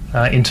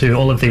into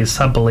all of these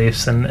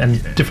sub-beliefs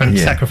and different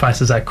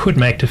sacrifices I could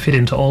make to fit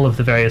into all of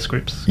the various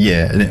groups.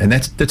 Yeah, and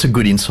that's a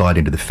good insight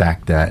into the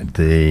fact that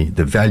the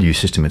value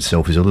system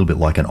itself is a little bit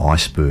like an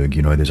iceberg.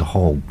 There's a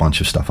whole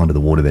bunch of stuff under the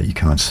water that you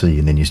can't see,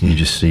 and then you're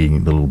just seeing a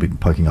little bit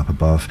poking up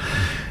above.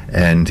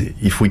 And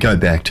if we go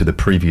back to the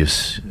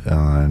previous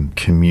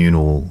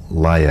communal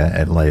layer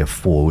at layer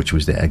 4, which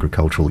was the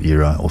agricultural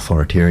era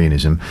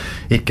authoritarianism,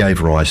 it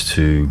gave rise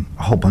to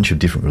a whole bunch of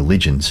different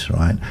religions,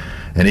 right?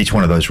 And each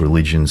one of those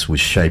religions was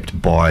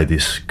shaped by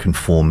this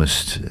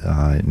conformist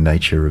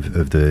nature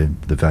of the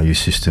value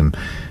system,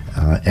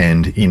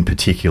 and in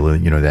particular,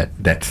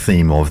 that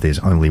theme of there's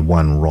only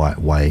one right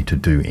way to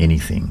do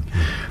anything.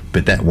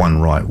 But that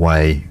one right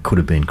way could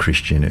have been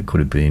Christian, it could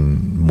have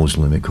been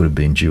Muslim, it could have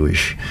been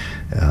Jewish.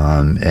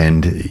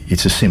 And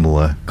it's a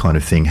similar kind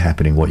of thing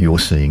happening. What you're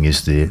seeing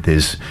is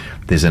there's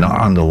an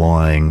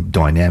underlying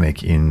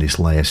dynamic in this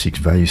layer 6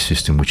 value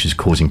system which is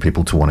causing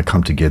people to want to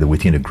come together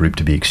within a group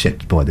to be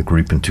accepted by the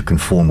group and to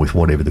conform with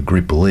whatever the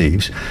group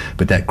believes.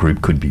 But that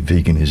group could be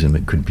veganism,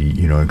 it could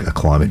be a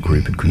climate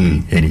group, it could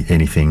be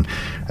anything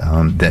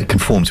that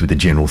conforms with the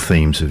general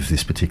themes of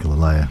this particular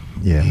layer.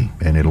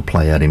 And it'll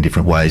play out in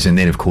different ways, and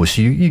then of course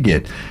you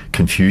get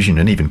confusion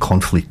and even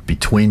conflict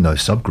between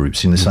those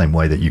subgroups in the same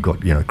way that you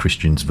got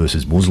Christians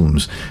versus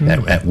Muslims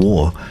at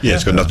war. Yeah,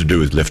 it's got nothing to do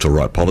with left or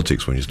right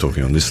politics when you're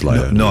talking on this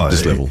layer,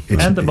 this level.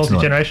 And the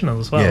multi-generational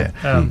as well.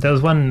 Yeah. There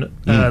was one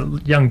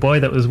young boy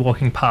that was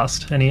walking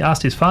past, and he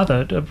asked his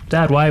father,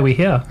 "Dad, why are we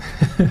here?"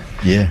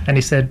 Yeah. And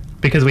he said,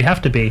 "Because we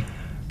have to be."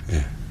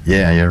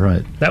 Yeah,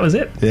 right. That was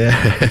it. Yeah.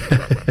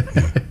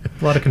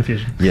 A lot of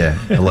confusion. Yeah,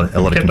 a lot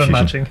of Kept confusion. on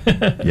marching.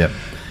 Yep.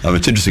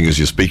 It's interesting as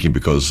you're speaking,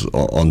 because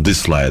on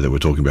this layer that we're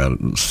talking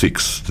about,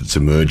 6, that's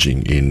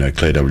emerging in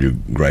Claire W.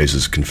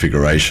 Grace's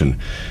configuration,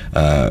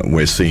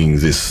 we're seeing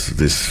this,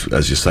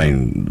 as you're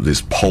saying,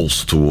 this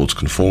pulse towards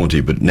conformity,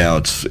 but now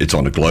it's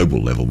on a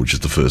global level, which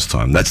is the first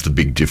time. That's the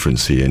big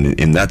difference here, and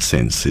in that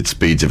sense, it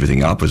speeds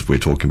everything up. As we're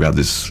talking about,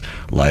 this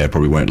layer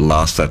probably won't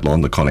last that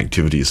long. The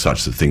connectivity is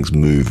such that things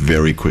move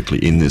very quickly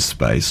in this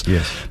space.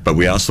 Yes. But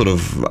we are sort of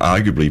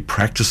arguably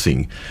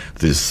practicing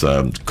this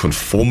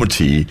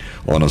conformity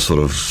on a sort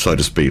of, so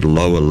to speak,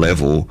 lower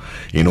level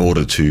in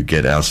order to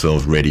get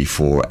ourselves ready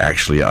for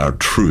actually our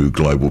true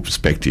global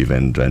perspective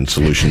and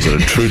solutions that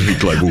are truly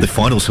global. The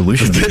final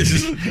solution. I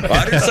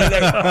didn't say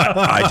that.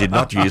 I did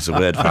not use the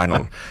word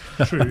final.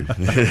 true.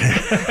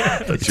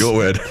 That's your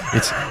word.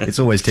 It's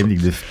always tempting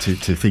to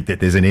think that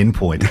there's an end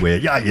point where,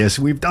 yes,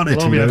 we've done it.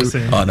 Well, we have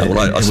seen. Oh, no,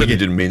 well, I certainly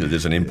didn't mean that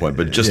there's an end point,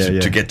 but just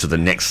to get to the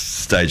next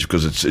stage,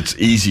 because it's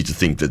easy to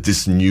think that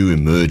this new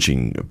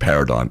emerging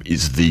paradigm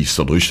is the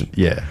solution.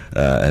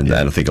 And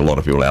I think a lot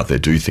of people out there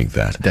do think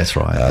that. That's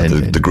right.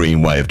 The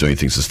green way of doing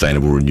things,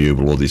 sustainable,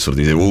 renewable, all these sort of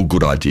things, they're all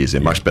good ideas.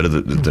 They're much better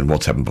than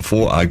what's happened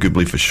before,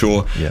 arguably, for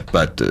sure.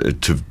 But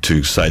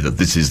to say that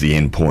this is the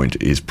end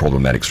point is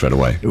problematic straight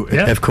away.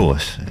 Of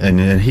course. And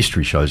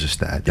history shows us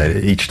that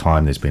each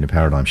time there's been a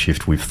paradigm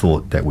shift, we've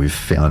thought that we've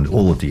found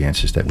all of the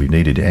answers that we've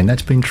needed, and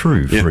that's been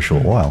true for a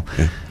short while.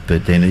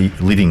 But then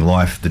living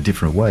life the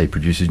different way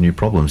produces new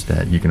problems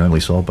that you can only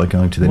solve by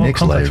going to the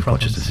next layer of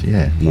consciousness.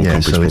 More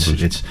complex so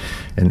problems.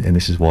 And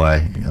this is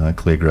why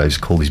Claire Graves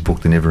called his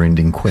book The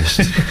Never-Ending Quest.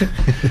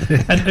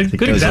 And a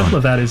good example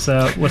of that is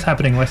what's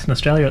happening in Western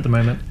Australia at the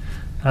moment.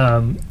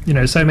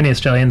 So many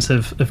Australians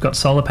have got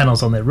solar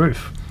panels on their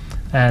roof,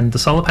 and the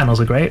solar panels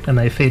are great, and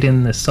they feed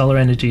in this solar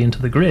energy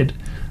into the grid.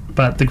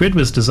 But the grid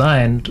was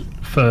designed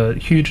for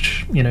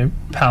huge,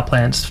 power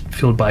plants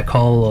fueled by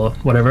coal or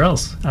whatever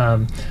else,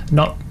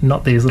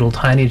 not these little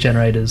tiny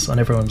generators on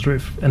everyone's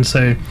roof. And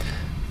so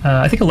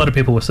I think a lot of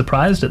people were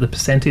surprised at the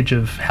percentage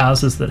of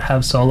houses that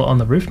have solar on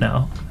the roof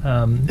now,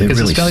 because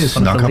really Australia is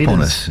one of the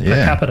leaders per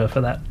Yeah. capita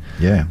for that.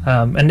 Yeah.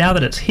 And now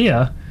that it's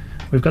here,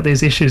 we've got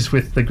these issues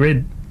with the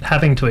grid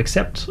having to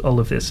accept all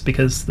of this,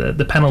 because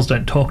the panels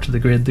don't talk to the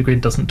grid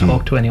doesn't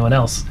talk to anyone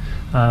else,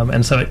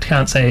 and so it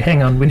can't say,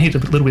 hang on, we need a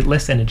little bit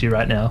less energy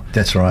right now.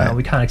 That's right.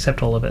 We can't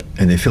accept all of it.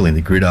 And they're filling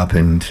the grid up,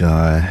 and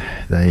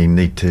they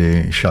need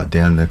to shut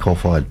down the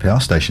coal-fired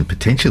power station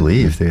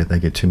potentially if they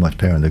get too much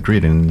power in the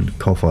grid, and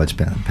coal-fired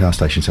power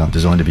stations aren't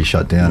designed to be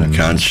shut down. You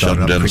can't shut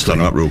them down and start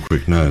them up real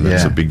quick. No,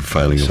 that's a big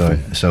failing.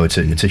 So it's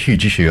a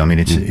huge issue. I mean,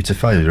 it's a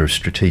failure of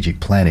strategic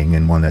planning,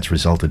 and one that's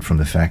resulted from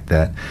the fact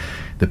that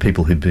the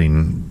people who've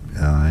been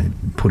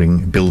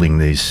building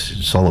these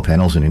solar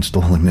panels and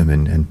installing them,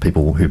 and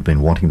people who've been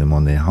wanting them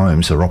on their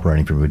homes are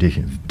operating from a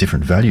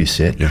different value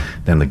set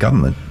than the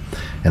government.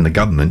 And the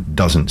government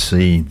doesn't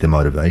see the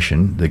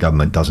motivation. The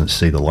government doesn't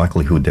see the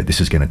likelihood that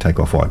this is going to take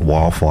off like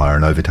wildfire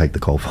and overtake the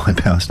coal-fired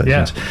power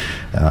stations.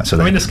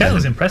 The scale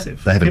is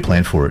impressive. They haven't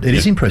planned for it. It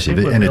is impressive,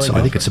 and really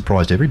I think it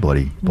surprised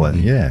everybody. But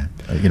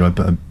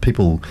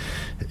people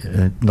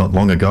not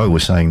long ago were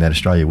saying that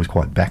Australia was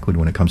quite backward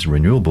when it comes to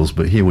renewables,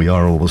 but here we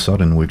are all of a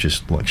sudden, we've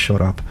just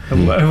shot up.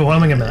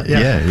 Overwhelming amount.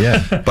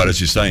 But as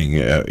you're saying,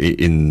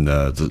 in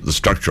the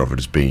structure of it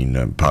has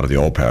been part of the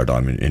old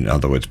paradigm. In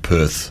other words,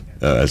 Perth,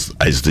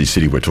 as the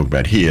city we're talking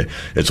about here,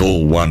 it's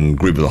all one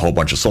grid with a whole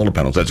bunch of solar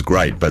panels. That's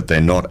great, but they're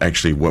not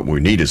actually what we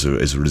need is a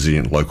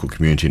resilient local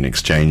community and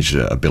exchange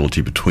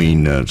ability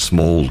between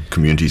small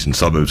communities and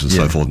suburbs and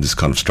so forth, in this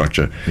kind of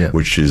structure,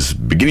 which is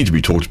beginning to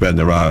be talked about. And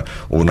there are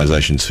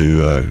organisations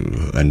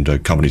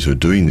and companies who are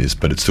doing this,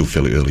 but it's still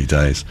fairly early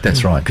days.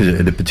 That's right,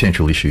 because the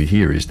potential issue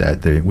here is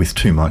that with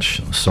too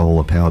much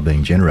solar power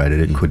being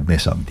generated, it could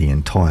mess up the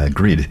entire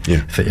grid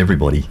for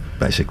everybody,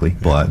 basically,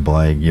 by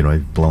blowing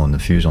the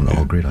fuse on the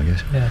whole grid, I guess.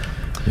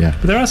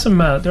 But there are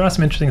some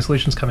interesting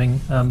solutions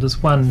coming.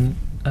 There's one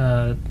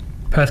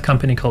Perth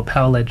company called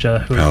Power Ledger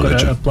who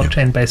has got a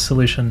blockchain-based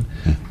solution,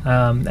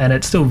 and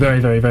it's still very,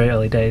 very, very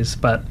early days.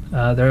 But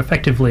they're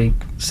effectively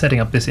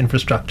setting up this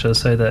infrastructure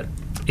so that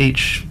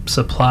each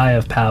supply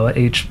of power,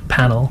 each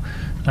panel,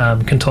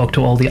 can talk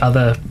to all the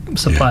other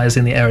suppliers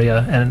in the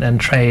area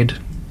and trade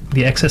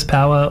the excess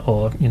power,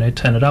 or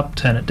turn it up,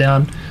 turn it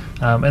down,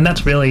 and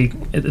that's really,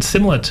 it's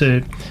similar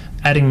to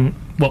adding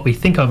what we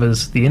think of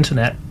as the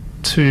internet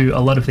to a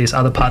lot of these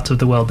other parts of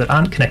the world that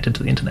aren't connected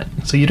to the internet.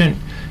 So you don't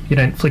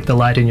flick the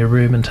light in your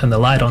room and turn the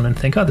light on and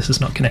think, oh, this is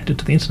not connected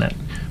to the internet,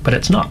 but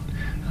it's not.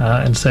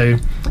 And so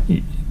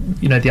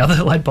the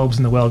other light bulbs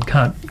in the world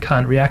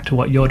can't react to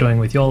what you're doing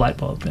with your light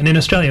bulb. And in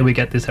Australia, we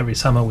get this every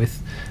summer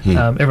with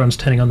everyone's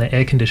turning on their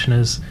air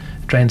conditioners.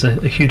 It drains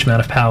a huge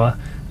amount of power.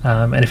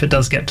 And if it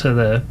does get to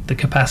the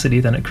capacity,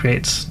 then it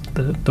creates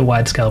the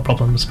wide scale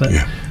problems. But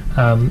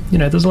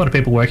there's a lot of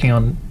people working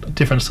on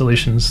different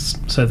solutions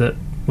so that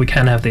we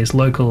can have these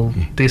local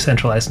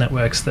decentralized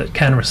networks that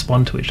can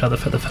respond to each other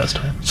for the first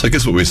time. So I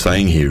guess what we're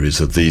saying here is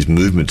that these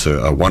movements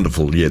are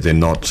wonderful, yet they're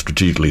not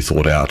strategically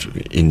thought out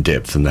in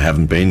depth, and they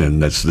haven't been.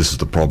 And this is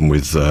the problem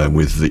with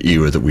the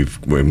era that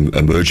we're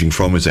emerging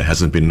from, is there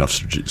hasn't been enough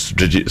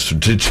strategic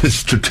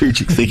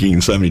thinking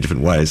in so many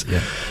different ways,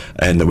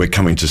 and that we're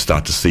coming to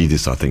start to see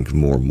this, I think,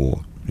 more and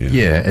more.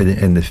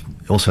 And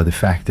also the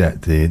fact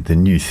that the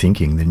new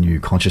thinking, the new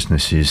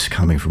consciousness is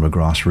coming from a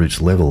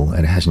grassroots level,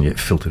 and it hasn't yet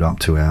filtered up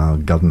to our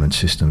government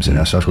systems and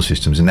our social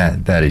systems, and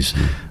that is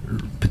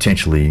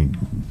potentially,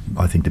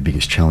 I think, the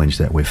biggest challenge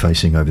that we're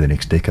facing over the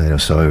next decade or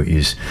so,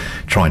 is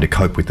trying to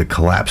cope with the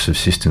collapse of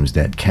systems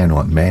that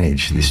cannot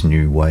manage this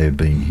new way of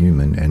being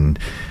human, and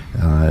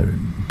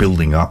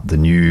building up the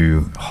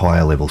new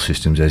higher level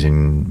systems, as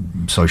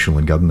in social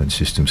and government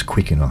systems,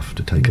 quick enough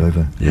to take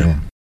over.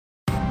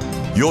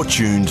 You're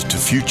tuned to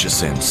Future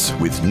Sense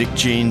with Nick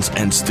Jeans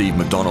and Steve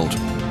McDonald.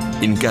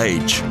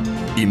 Engage,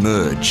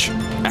 emerge,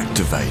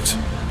 activate.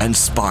 and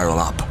spiral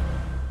up.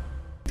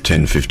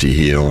 10:50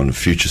 here on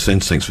Future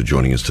Sense. Thanks for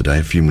joining us today.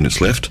 A few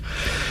minutes left.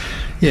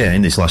 Yeah,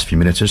 in this last few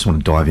minutes, I just want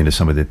to dive into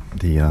some of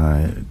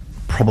the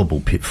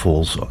probable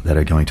pitfalls that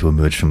are going to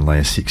emerge from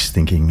layer 6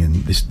 thinking and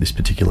this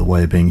particular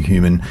way of being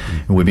human.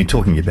 And we've been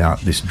talking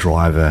about this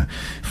driver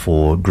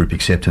for group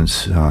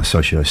acceptance,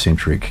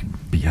 sociocentric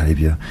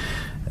behaviour,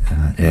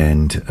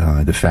 and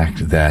the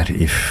fact that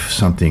if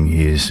something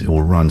is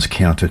or runs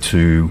counter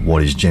to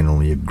what is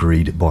generally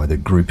agreed by the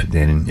group,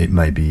 then it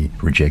may be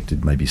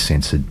rejected, may be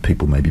censored,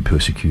 people may be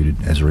persecuted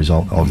as a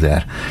result of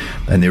that.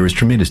 And there is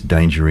tremendous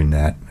danger in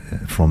that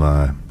from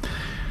a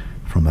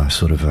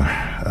sort of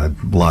a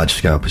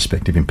large-scale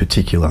perspective in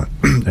particular,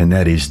 and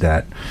that is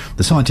that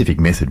the scientific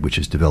method which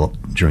is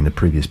developed during the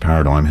previous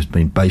paradigm has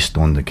been based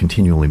on the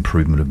continual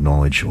improvement of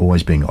knowledge,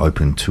 always being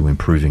open to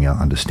improving our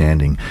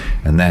understanding,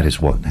 and that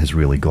is what has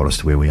really got us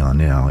to where we are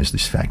now, is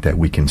this fact that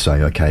we can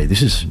say, okay,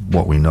 this is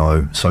what we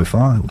know so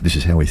far, this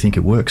is how we think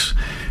it works,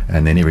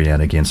 and then every now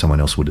and again someone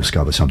else will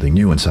discover something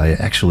new and say,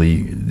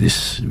 actually,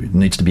 this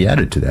needs to be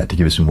added to that to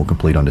give us a more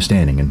complete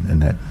understanding,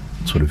 and that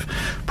sort of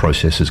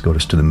process has got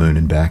us to the moon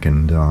and back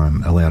and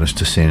allowed us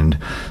to send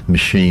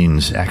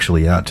machines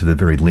actually out to the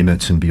very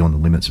limits and beyond the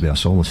limits of our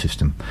solar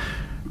system,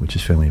 which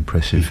is fairly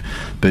impressive.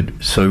 But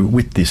so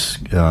with this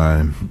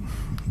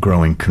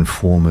growing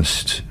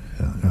conformist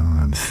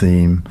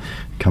theme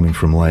coming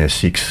from layer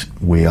 6,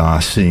 we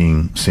are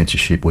seeing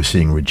censorship, we're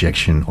seeing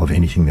rejection of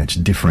anything that's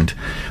different,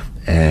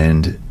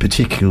 and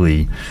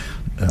particularly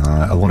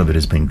a lot of it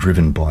has been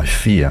driven by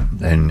fear,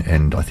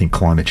 and I think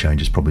climate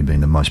change has probably been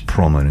the most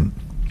prominent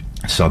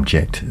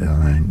subject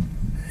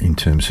in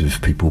terms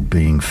of people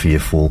being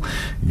fearful,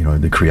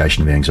 the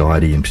creation of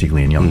anxiety, and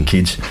particularly in young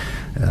kids,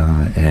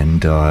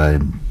 and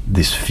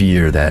this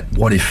fear that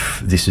what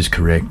if this is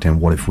correct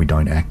and what if we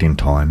don't act in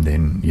time,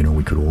 then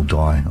we could all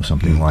die or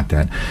something like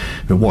that.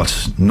 But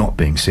what's not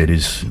being said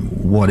is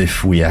what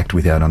if we act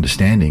without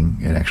understanding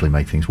and actually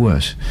make things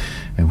worse.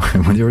 And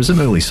when there are some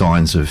early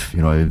signs of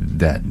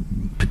that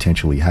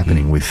potentially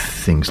happening with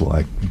things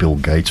like Bill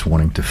Gates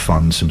wanting to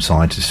fund some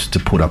scientists to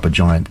put up a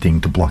giant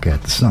thing to block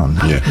out the sun.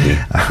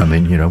 I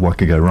mean, what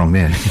could go wrong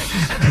there?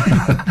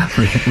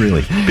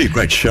 Really. It'd be a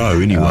great show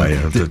anyway.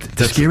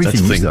 The scary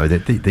thing is, though,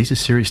 that these are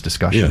serious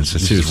discussions.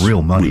 This is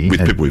real money.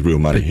 With people with real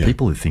money,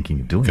 people are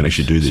thinking of doing can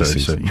actually do these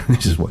things. So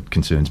this is what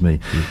concerns me.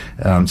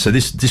 So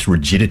this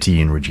rigidity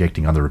in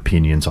rejecting other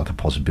opinions, other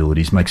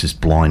possibilities, makes us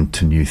blind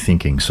to new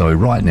thinking. So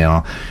right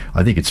now,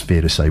 I think it's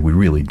fair to say we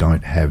really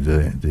don't have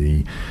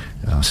the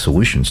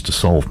solutions to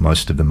solve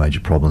most of the major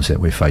problems that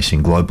we're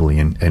facing globally,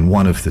 and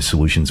one of the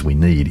solutions we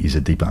need is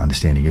a deeper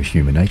understanding of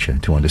human nature,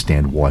 to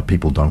understand why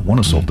people don't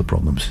want to solve the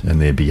problems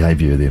and their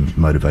behaviour, their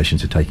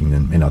motivations are taking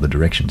them in other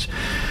directions.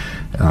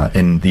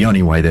 And the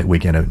only way that we're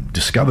going to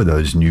discover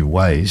those new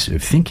ways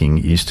of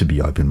thinking is to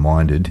be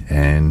open-minded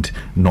and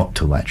not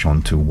to latch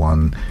onto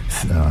one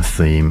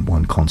theme,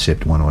 one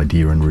concept, one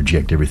idea and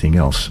reject everything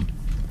else.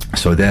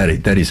 So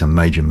that is a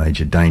major,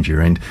 major danger,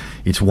 and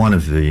it's one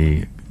of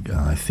the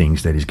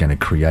things that is going to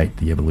create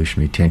the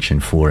evolutionary tension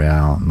for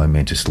our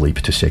momentous leap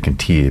to second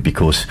tier,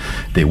 because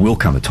there will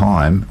come a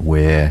time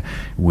where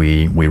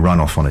we run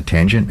off on a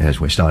tangent, as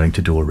we're starting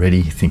to do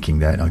already, thinking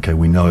that, okay,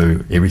 we know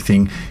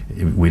everything,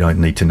 we don't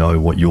need to know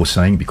what you're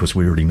saying because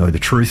we already know the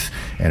truth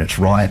and it's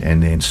right,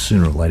 and then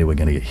sooner or later we're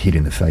going to get hit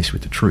in the face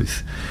with the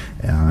truth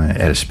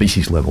at a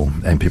species level,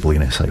 and people are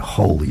going to say,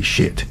 holy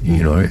shit,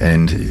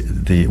 and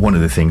one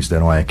of the things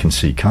that I can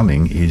see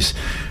coming is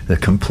the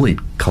complete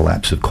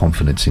collapse of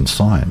confidence in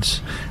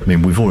science. I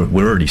mean,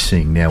 we're already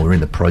seeing now, we're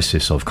in the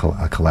process of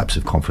a collapse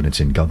of confidence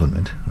in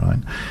government, right?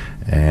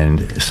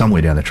 And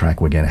somewhere down the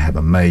track, we're going to have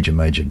a major,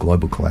 major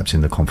global collapse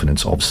in the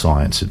confidence of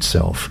science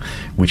itself,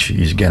 which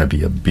is going to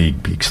be a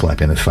big, big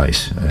slap in the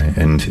face.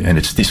 And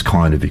it's this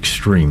kind of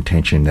extreme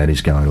tension that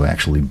is going to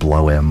actually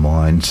blow our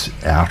minds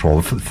out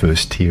of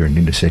first tier and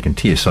into second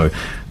tier. So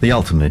the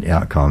ultimate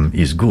outcome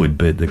is good,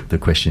 but the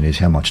question is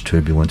how much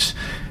turbulence,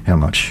 how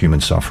much human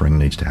suffering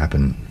needs to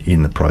happen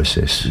in the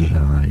process,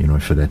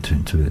 for that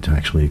to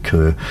actually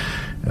occur.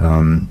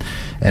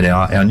 And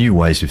our new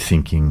ways of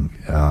thinking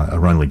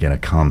are only going to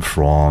come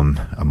from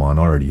a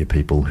minority of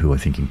people who are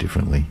thinking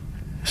differently.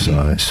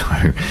 So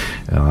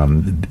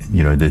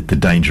the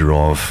danger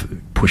of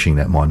pushing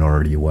that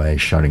minority away,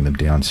 shutting them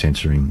down,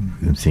 censoring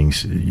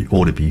things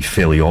ought to be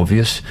fairly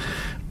obvious,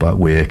 but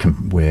we're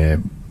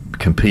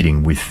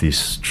competing with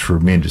this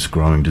tremendous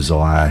growing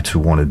desire to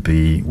want to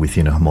be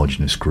within a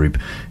homogenous group,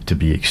 to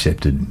be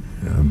accepted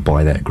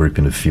by that group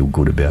and to feel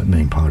good about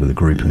being part of the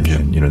group.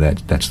 And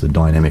that's the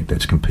dynamic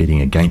that's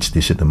competing against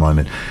this at the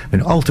moment.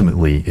 And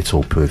ultimately, it's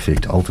all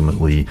perfect.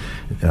 Ultimately,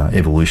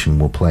 evolution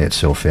will play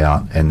itself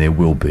out, and there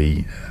will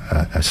be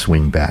a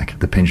swing back.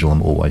 The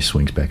pendulum always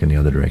swings back in the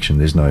other direction.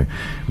 There's no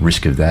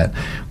risk of that.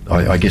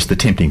 I guess the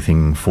tempting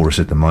thing for us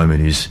at the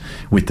moment is,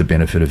 with the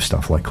benefit of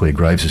stuff like Claire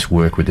Graves'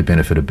 work, with the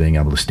benefit of being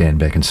able to stand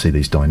back and see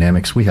these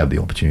dynamics, we have the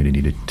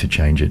opportunity to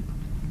change it.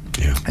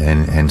 Yeah.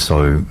 And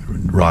so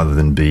rather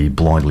than be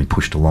blindly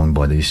pushed along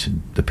by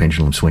the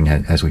pendulum swing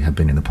as we have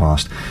been in the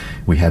past,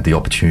 we have the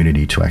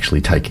opportunity to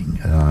actually take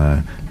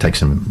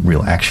some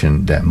real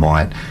action that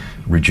might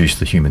reduce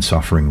the human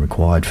suffering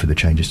required for the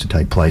changes to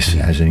take place,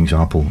 as an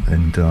example.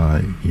 And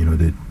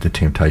the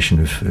temptation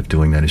of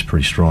doing that is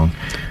pretty strong.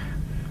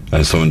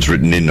 Someone's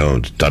written in,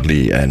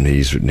 Dudley, and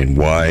he's written in,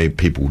 why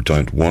people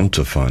don't want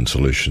to find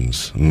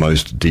solutions.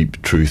 Most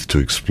deep truth to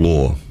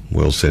explore.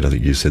 Well said. I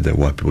think you said that,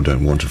 why people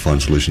don't want to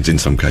find solutions in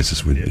some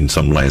cases, in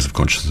some layers of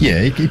consciousness. Yeah,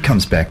 it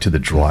comes back to the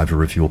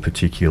driver of your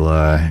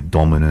particular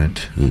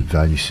dominant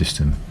value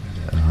system.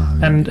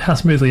 And how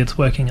smoothly it's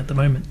working at the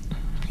moment.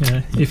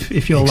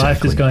 If your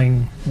life is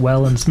going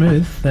well and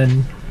smooth,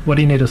 then what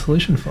do you need a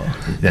solution for?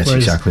 That's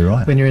exactly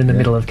right. When you're in the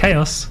middle of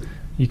chaos,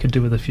 you could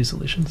do with a few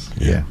solutions.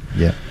 Yeah,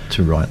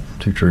 too right,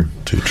 too true.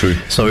 Too true.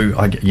 So,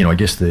 I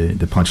guess the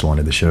punchline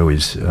of the show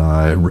is,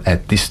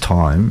 at this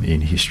time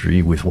in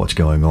history, with what's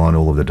going on,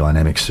 all of the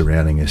dynamics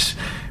surrounding us,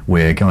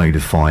 we're going to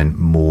find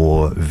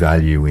more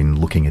value in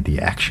looking at the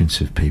actions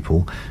of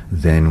people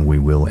than we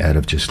will out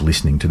of just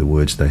listening to the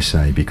words they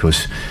say,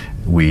 because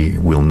we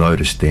will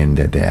notice then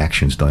that their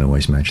actions don't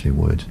always match their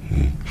words.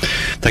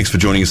 Thanks for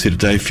joining us here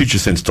today.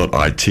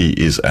 FutureSense.it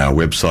is our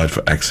website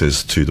for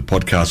access to the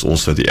podcast,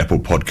 also the Apple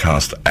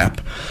Podcast app,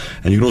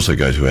 and you can also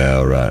go to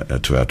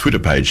our Twitter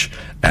page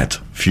at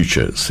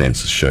Future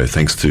Sense Show.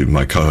 Thanks to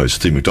my co-host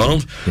Steve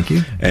McDonald. Thank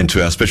you. And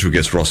to our special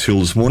guest Ross Hill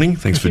this morning.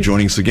 Thanks for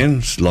joining us again.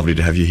 It's lovely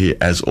to have you here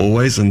as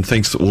always, and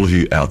thanks to all of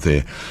you out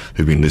there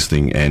who've been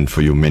listening and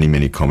for your many,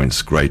 many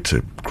comments. Great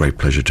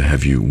pleasure to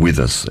have you with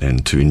us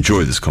and to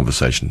enjoy this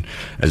conversation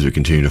as we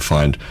continue to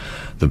find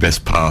the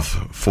best path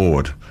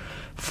forward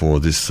for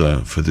this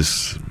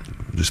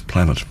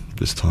planet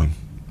this time.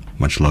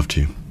 Much love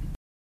to you.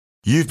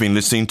 You've been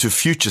listening to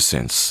Future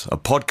Sense, a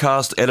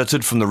podcast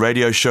edited from the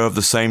radio show of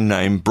the same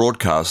name,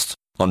 broadcast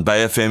on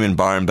Bay FM in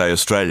Byron Bay,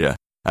 Australia,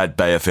 at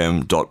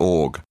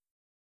bayfm.org.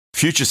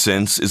 Future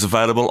Sense is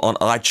available on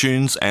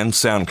iTunes and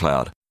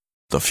SoundCloud.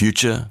 The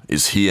future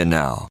is here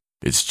now.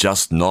 It's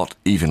just not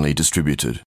evenly distributed.